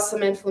 He caused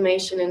some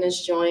inflammation in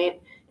his joint.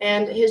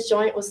 And his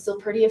joint was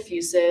still pretty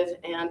effusive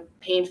and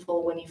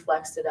painful when he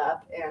flexed it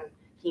up and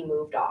he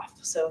moved off.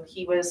 So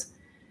he was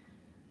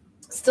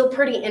still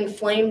pretty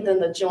inflamed in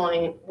the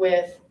joint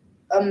with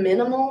a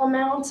minimal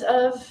amount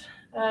of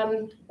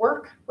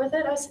work with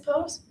it, I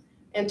suppose,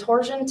 and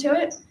torsion to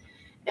it.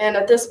 And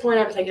at this point,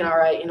 I'm thinking, all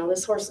right,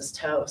 this horse is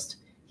toast.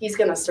 He's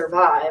going to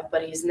survive,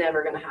 but he's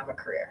never going to have a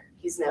career.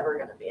 He's never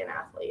going to be an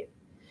athlete.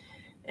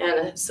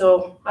 And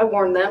so I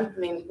warned them,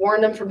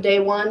 warned them from day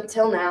one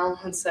till now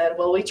and said,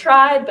 well, we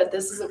tried, but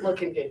this isn't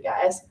looking good,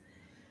 guys.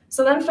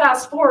 So then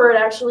fast forward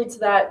actually to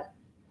that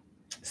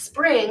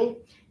spring,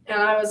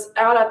 and I was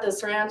out at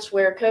this ranch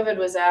where COVID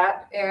was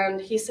at,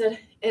 and he said,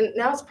 and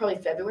now it's probably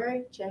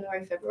January,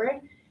 February.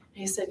 And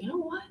he said, you know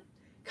what?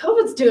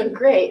 COVID's doing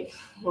great.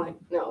 I'm like,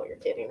 no, you're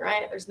kidding,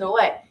 right? There's no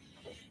way.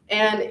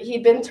 And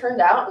he'd been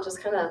turned out and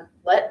just kind of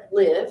let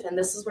live. And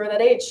this is where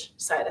that age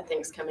side of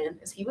things come in,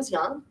 is he was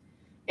young.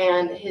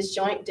 And his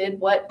joint did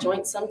what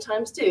joints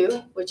sometimes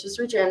do, which is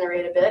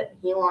regenerate a bit,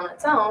 heal on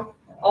its own.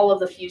 All of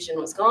the fusion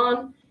was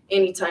gone.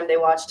 Anytime they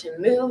watched him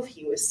move,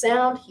 he was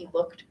sound, he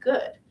looked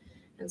good.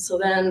 And so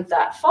then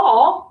that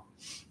fall,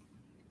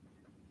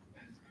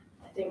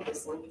 I think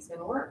this link is going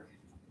to work.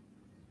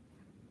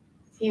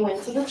 He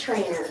went to the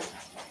trainer.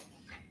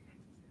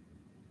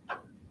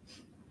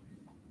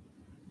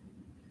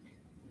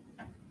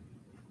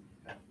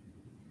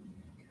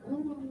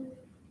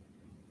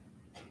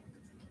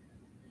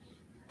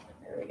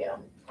 There we go.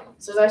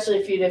 So there's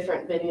actually a few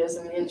different videos.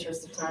 In the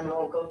interest of time, I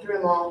won't go through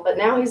them all. But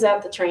now he's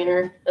at the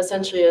trainer,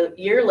 essentially a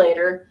year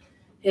later,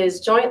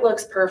 His joint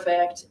looks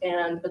perfect,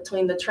 and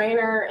between the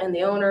trainer and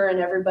the owner and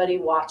everybody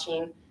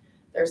watching,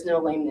 there's no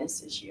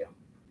lameness issue.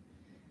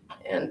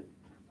 And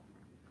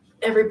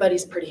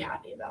everybody's pretty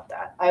happy about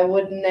that. I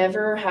would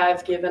never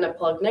have given a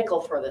plug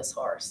nickel for this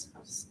horse.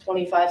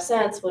 25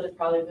 cents would have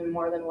probably been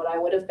more than what I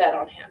would have bet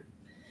on him.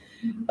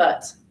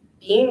 But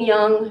being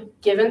young,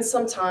 given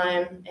some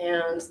time,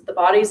 and the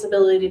body's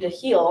ability to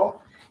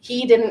heal,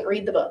 he didn't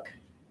read the book.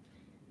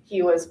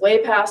 He was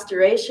way past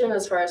duration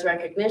as far as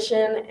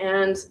recognition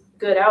and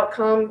good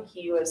outcome.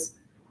 He was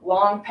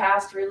long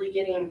past really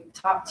getting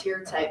top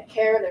tier type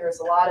care. There was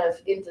a lot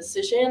of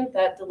indecision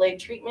that delayed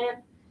treatment,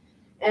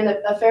 and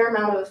a fair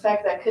amount of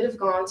effect that could have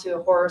gone to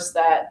a horse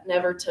that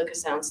never took a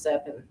sound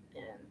step in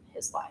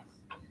his life.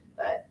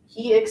 But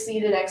he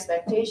exceeded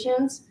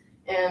expectations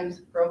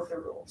and broke the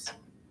rules.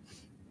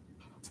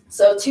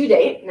 So to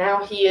date,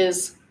 now he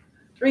is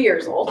 3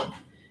 years old,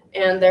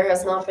 and there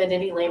has not been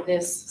any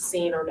lameness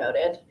seen or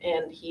noted,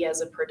 and he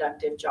has a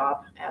productive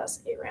job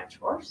as a ranch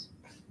horse.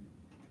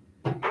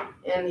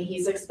 And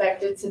he's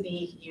expected to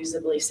be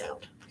usably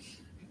sound.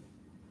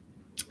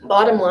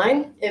 Bottom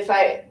line, if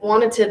I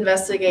wanted to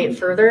investigate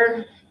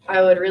further,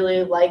 I would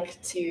really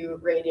like to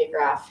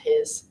radiograph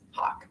his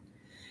hock.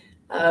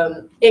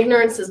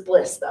 Ignorance is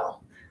bliss, though.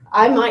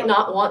 I might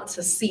not want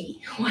to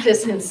see what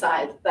is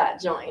inside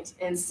that joint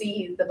and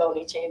see the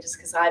bony changes,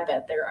 because I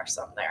bet there are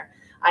some there.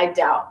 I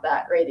doubt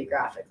that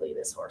radiographically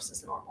this horse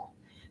is normal.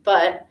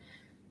 But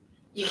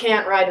you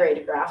can't ride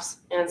radiographs.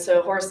 And so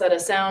a horse that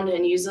is sound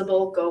and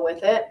usable, go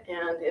with it.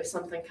 And if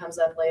something comes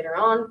up later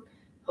on,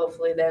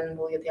 hopefully then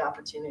we'll get the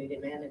opportunity to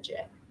manage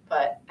it.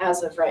 But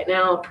as of right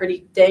now, a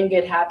pretty dang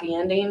good happy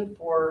ending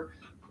for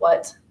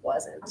what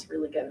wasn't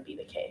really going to be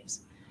the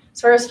case.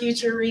 As far as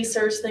future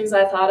research, things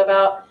I thought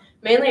about,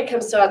 mainly it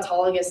comes to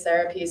autologous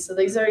therapies. So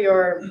these are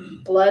your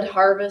blood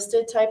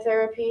harvested type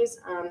therapies,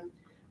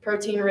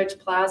 protein-rich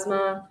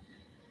plasma,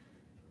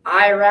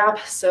 IRAP,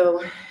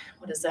 so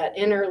what is that,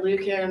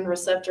 interleukin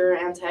receptor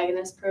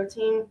antagonist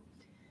protein.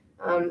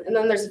 And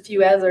then there's a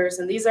few others,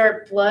 and these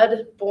are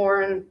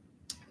blood-borne,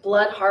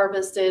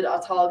 blood-harvested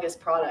autologous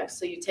products.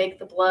 So you take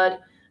the blood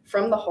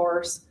from the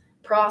horse,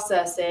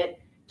 process it,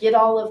 get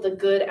all of the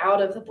good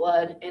out of the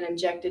blood, and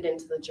inject it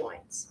into the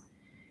joints.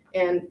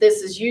 And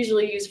this is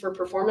usually used for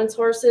performance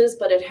horses,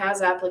 but it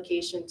has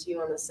application too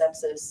on the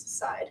sepsis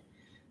side.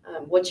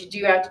 What you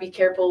do have to be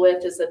careful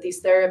with is that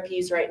these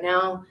therapies right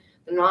now,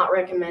 they're not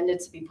recommended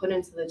to be put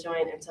into the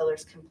joint until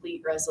there's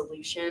complete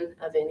resolution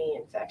of any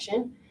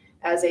infection.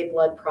 As a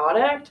blood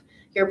product,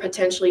 you're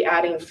potentially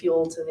adding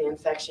fuel to the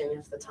infection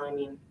if the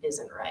timing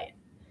isn't right.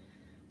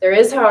 There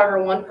is,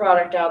 however, one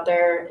product out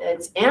there,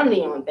 it's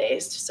amnion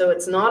based, so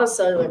it's not a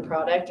cellular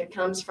product. It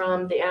comes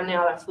from the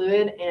amniotic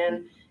fluid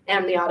and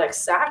amniotic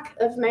sac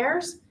of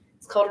mares.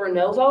 It's called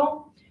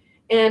Renovo,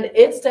 and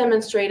it's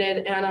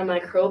demonstrated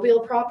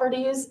antimicrobial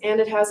properties, and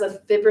it has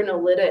a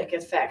fibrinolytic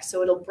effect,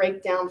 so it'll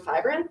break down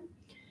fibrin.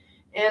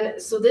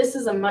 And so this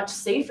is a much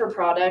safer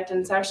product, and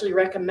it's actually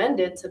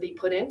recommended to be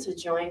put into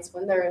joints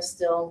when there is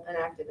still an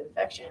active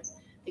infection,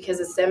 because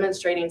it's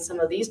demonstrating some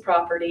of these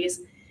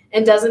properties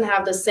and doesn't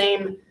have the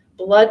same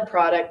blood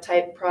product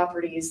type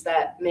properties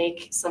that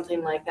make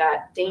something like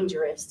that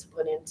dangerous to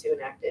put into an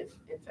active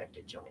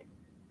infected joint.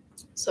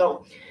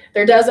 So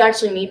there does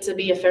actually need to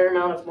be a fair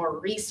amount of more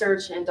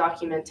research and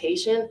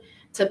documentation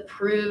to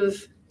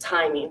prove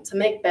timing, to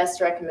make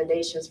best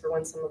recommendations for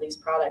when some of these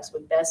products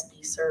would best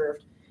be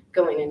served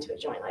going into a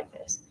joint like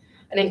this.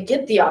 I didn't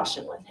get the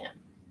option with him.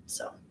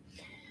 So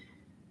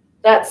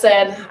that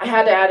said, I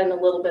had to add in a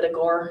little bit of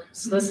gore.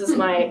 So this is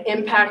my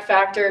impact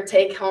factor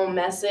take home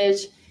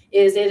message,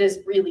 is it is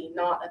really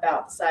not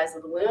about the size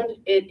of the wound.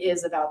 It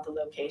is about the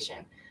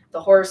location.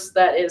 The horse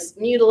that is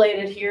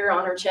mutilated here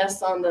on her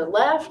chest on the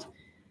left,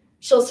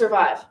 she'll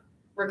survive,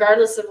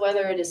 regardless of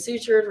whether it is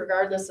sutured,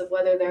 regardless of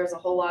whether there's a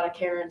whole lot of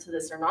care into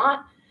this or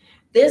not.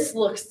 This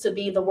looks to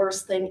be the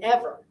worst thing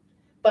ever,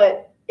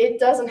 but it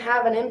doesn't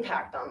have an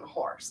impact on the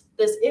horse.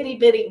 This itty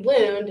bitty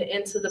wound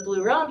into the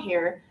blue roan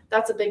here,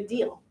 that's a big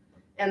deal.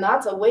 And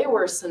that's a way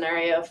worse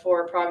scenario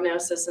for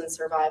prognosis and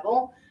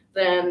survival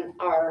than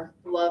our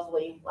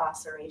lovely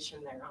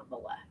laceration there on the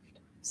left.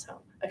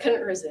 So I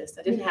couldn't resist.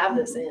 I didn't have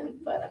this in,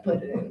 but I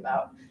put it in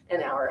about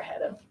an hour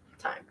ahead of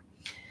time.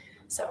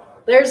 So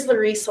there's the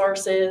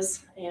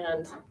resources.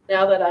 And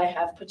now that I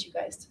have put you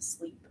guys to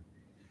sleep,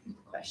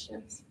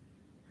 questions?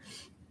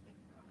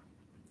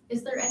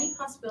 Is there any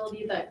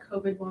possibility that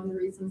COVID, one of the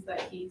reasons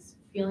that he's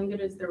feeling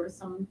good is there was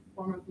some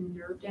form of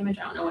nerve damage?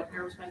 I don't know what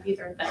nerves might be,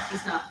 or that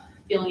he's not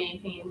feeling any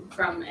pain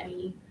from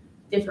any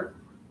different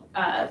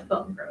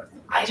bone growth?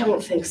 I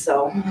don't think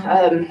so.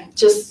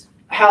 Just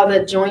how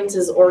the joint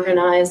is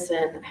organized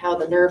and how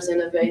the nerves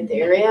innervate the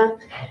area.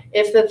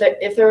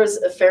 If there was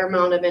a fair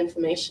amount of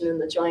inflammation in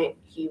the joint,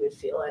 he would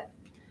feel it.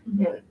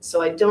 And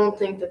so I don't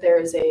think that there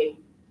is a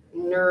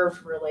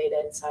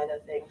nerve-related side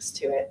of things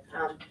to it.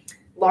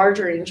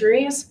 Larger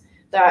injuries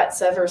that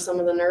sever some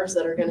of the nerves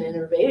that are going to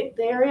innervate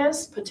the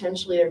areas,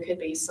 potentially there could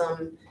be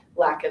some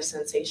lack of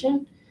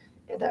sensation,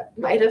 and that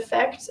might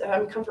affect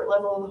comfort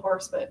level of the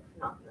horse, but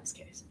not in this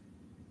case.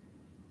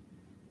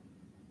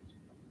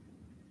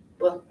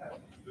 Will.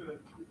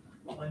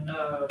 When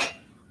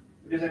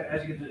because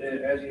as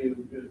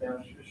you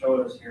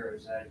showed us here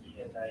is that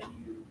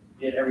you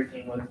did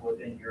everything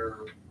within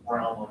your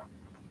realm of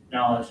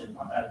knowledge and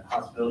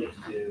possibilities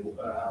to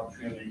help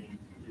Truman.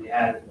 You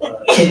had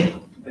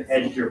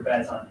hedged your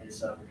bets on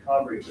his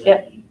recovery, but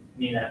Yep. he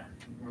made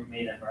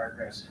that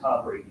miraculous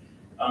recovery.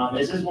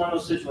 Is this one of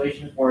those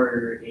situations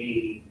where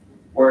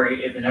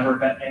if another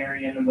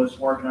veterinarian was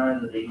working on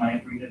it, that they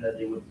might agree that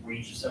they would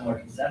reach a similar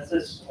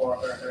consensus, or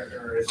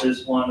is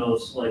this one of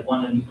those like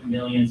 1 in a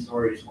million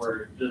stories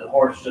where the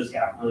horse just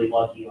got really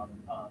lucky on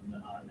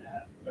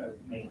that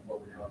making full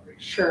recovery?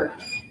 Sure.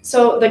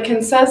 So the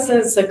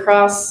consensus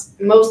across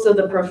most of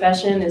the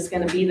profession is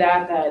going to be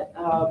that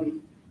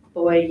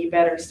boy, you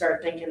better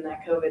start thinking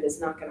that COVID is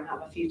not going to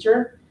have a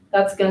future.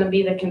 That's going to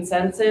be the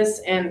consensus,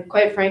 and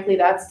quite frankly,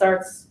 that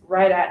starts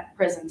right at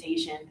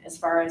presentation, as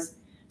far as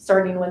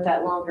starting with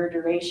that longer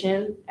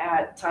duration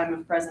at time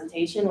of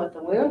presentation with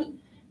the wound,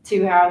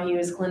 to how he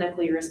was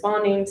clinically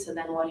responding, to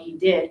then what he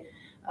did.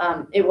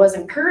 It was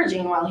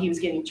encouraging while he was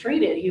getting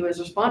treated. He was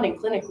responding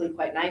clinically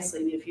quite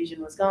nicely. The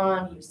effusion was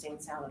gone. He was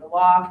staying sound at a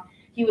walk.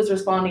 He was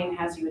responding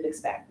as you would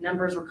expect.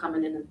 Numbers were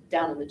coming in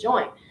down in the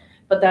joint.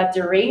 But that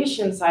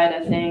duration side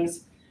of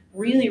things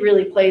really,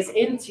 really plays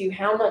into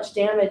how much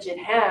damage it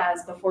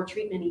has before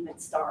treatment even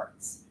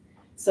starts.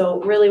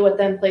 So really what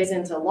then plays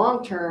into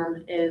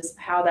long-term is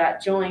how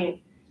that joint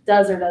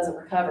does or doesn't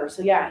recover.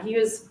 So yeah,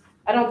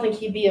 I don't think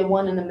he'd be a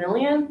 1 in a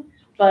million,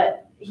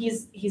 but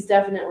he's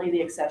definitely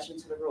the exception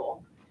to the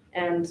rule.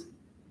 And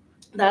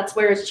that's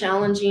where it's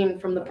challenging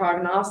from the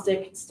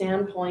prognostic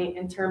standpoint,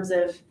 in terms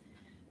of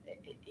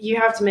you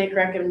have to make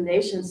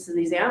recommendations to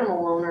these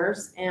animal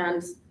owners,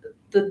 and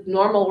the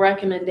normal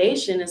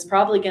recommendation is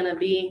probably going to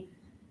be,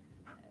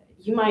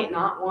 you might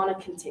not want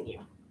to continue.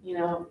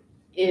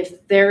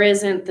 If there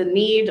isn't the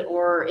need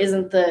or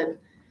isn't the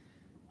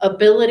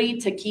ability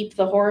to keep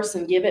the horse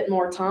and give it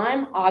more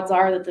time, odds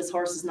are that this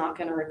horse is not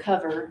going to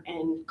recover,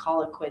 and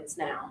call it quits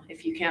now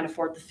if you can't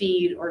afford the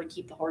feed or to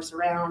keep the horse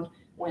around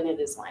when it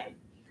is lame.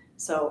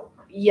 So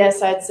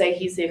yes, I'd say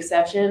he's the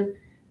exception,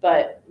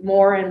 but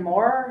more and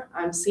more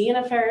I'm seeing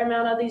a fair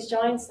amount of these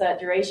joints that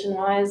duration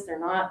wise, they're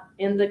not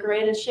in the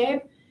greatest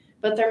shape,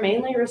 but they're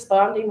mainly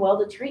responding well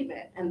to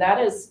treatment. And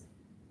that is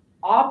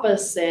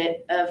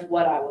opposite of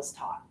what I was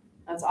taught.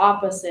 That's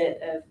opposite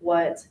of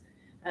what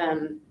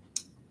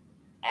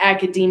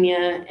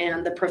academia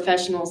and the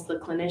professionals, the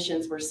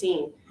clinicians, were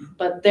seeing.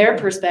 But their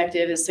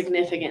perspective is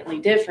significantly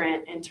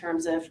different in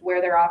terms of where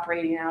they're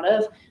operating out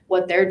of,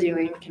 what they're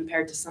doing,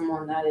 compared to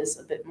someone that is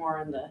a bit more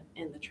in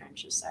the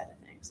trenches side of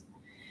things.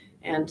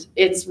 And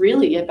it's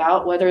really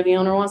about whether the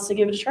owner wants to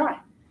give it a try.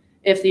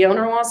 If the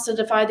owner wants to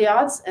defy the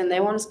odds and they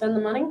want to spend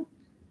the money,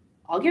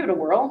 I'll give it a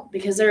whirl,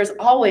 because there is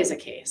always a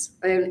case.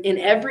 And in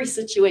every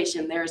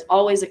situation, there is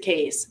always a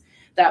case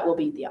that will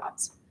beat the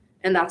odds.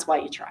 And that's why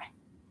you try.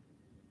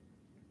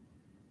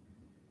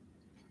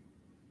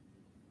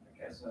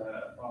 I guess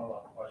a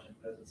follow-up question,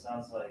 because it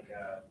sounds like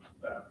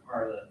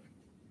part of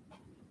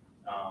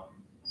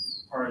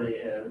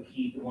the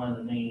key, one of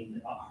the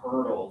main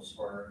hurdles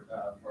for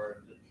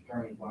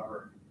determining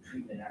whether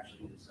treatment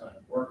actually is going to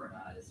work or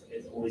not is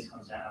it always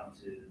comes down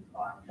to the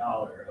bottom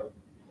dollar of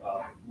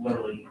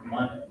literally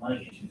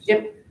money issues.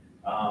 Yep.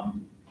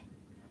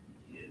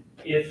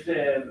 Is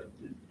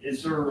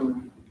there a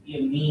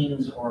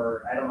means,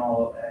 or I don't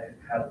know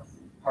how to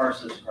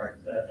parse this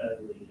correctly,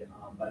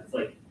 but it's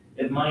like,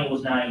 if money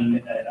was not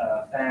even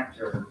a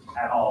factor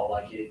at all,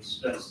 like it's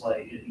just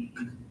like,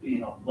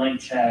 blank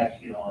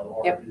check,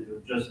 or Yep.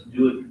 just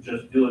do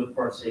it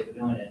for the sake of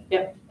doing it.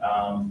 Yep.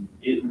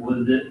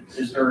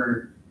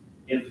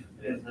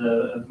 If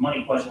the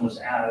money question was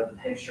out of the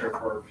picture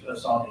for a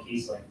solving a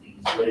case like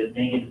these, would it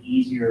make it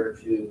easier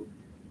to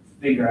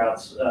figure out,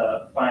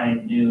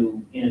 find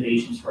new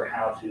innovations for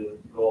how to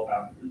go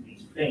about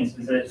these things?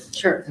 Because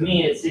Sure. to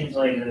me, it seems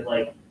like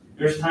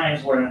there's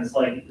times where it's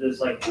like,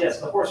 yes,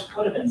 the horse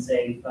could have been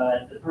saved,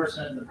 but the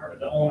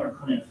owner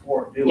couldn't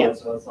afford to do it.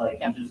 So it's like,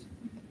 it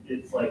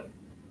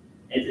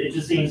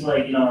just seems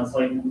like, it's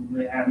like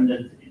having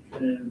to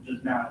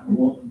just not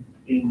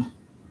being,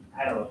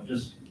 I don't know,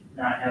 just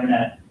not having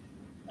that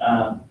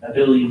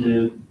ability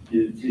to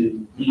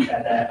leap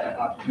at that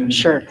opportunity.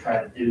 Sure. To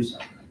try to do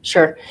something.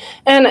 Sure.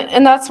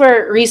 And that's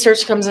where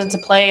research comes into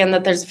play, and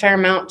that there's a fair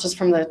amount just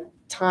from the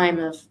time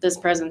of this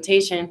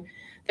presentation.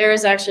 There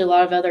is actually a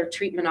lot of other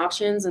treatment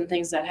options and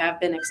things that have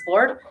been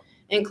explored,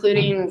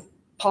 including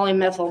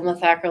polymethyl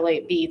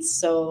methacrylate beads,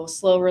 so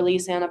slow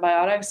release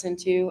antibiotics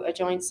into a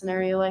joint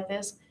scenario like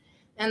this.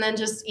 And then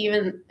just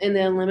even in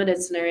the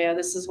unlimited scenario,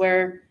 this is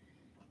where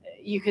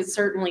you could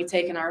certainly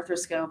take an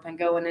arthroscope and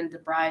go in and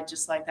debride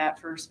just like that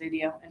first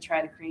video and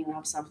try to clean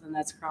up something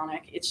that's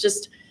chronic. It's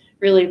just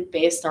really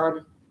based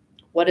on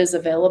what is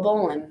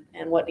available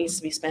and what needs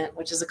to be spent,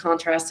 which is a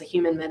contrast to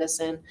human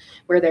medicine,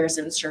 where there's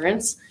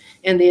insurance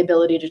and the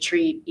ability to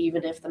treat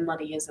even if the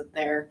money isn't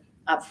there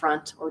up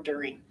front or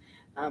during.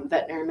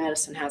 Veterinary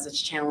medicine has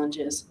its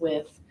challenges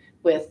with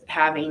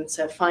having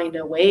to find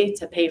a way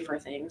to pay for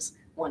things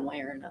one way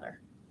or another.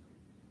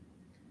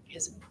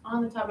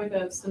 On the topic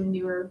of some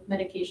newer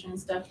medication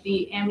stuff,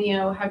 the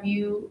amnio, have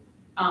you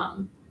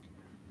had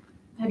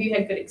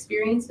good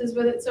experiences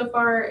with it so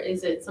far?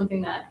 Is it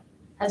something that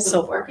has been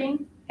So far.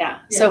 working? Yeah,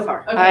 Yeah. so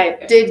far. Okay, I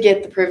okay. did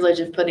get the privilege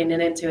of putting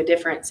it into a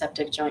different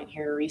septic joint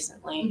here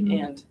recently,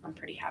 Mhm. and I'm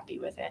pretty happy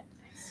with it.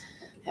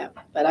 Yeah,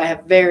 but I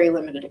have very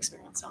limited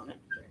experience on it.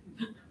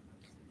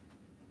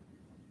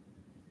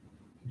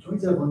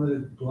 Joints have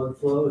limited blood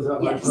flow, is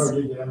that why Yes.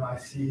 targeting the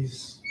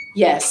MICs?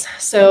 Yes,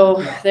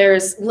 so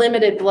there's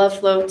limited blood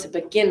flow to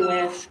begin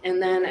with,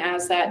 and then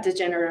as that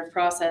degenerative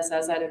process,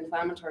 as that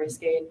inflammatory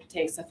state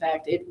takes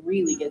effect, it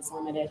really gets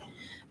limited.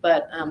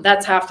 But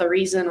that's half the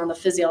reason on the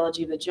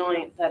physiology of the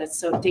joint that it's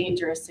so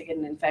dangerous to get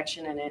an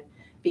infection in it,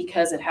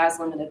 because it has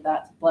limited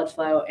that blood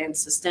flow and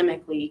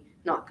systemically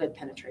not good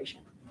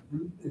penetration.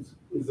 Is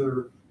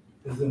the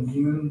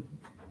immune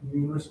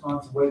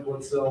response of white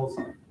blood cells,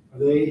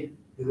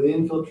 do they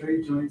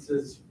infiltrate joints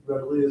as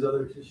readily as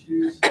other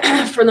tissues?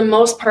 For the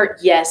most part,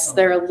 yes,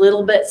 they're a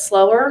little bit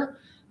slower,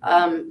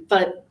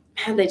 but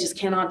man, they just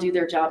cannot do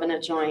their job in a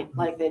joint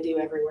like they do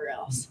everywhere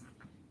else.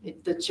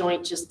 The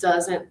joint just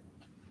doesn't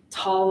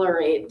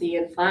tolerate the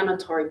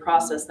inflammatory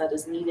process that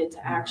is needed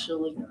to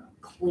actually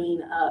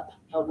clean up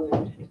a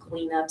wound and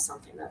clean up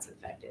something that's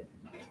infected.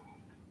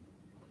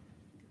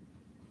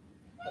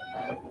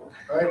 All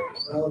right,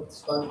 well,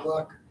 it's 5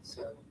 o'clock,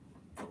 so,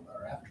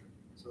 or after.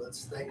 So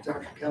let's thank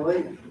Dr.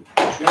 Kelly.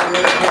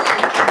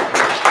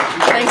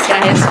 Thanks,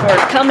 guys, for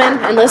coming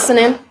and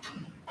listening.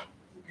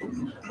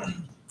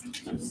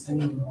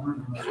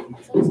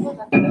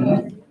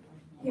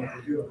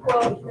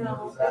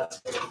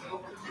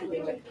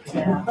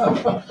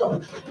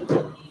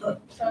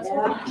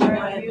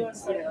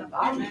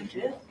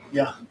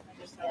 Yeah.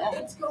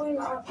 What's going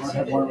on? I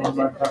had one of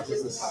my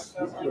practices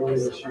earlier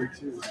this year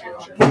too.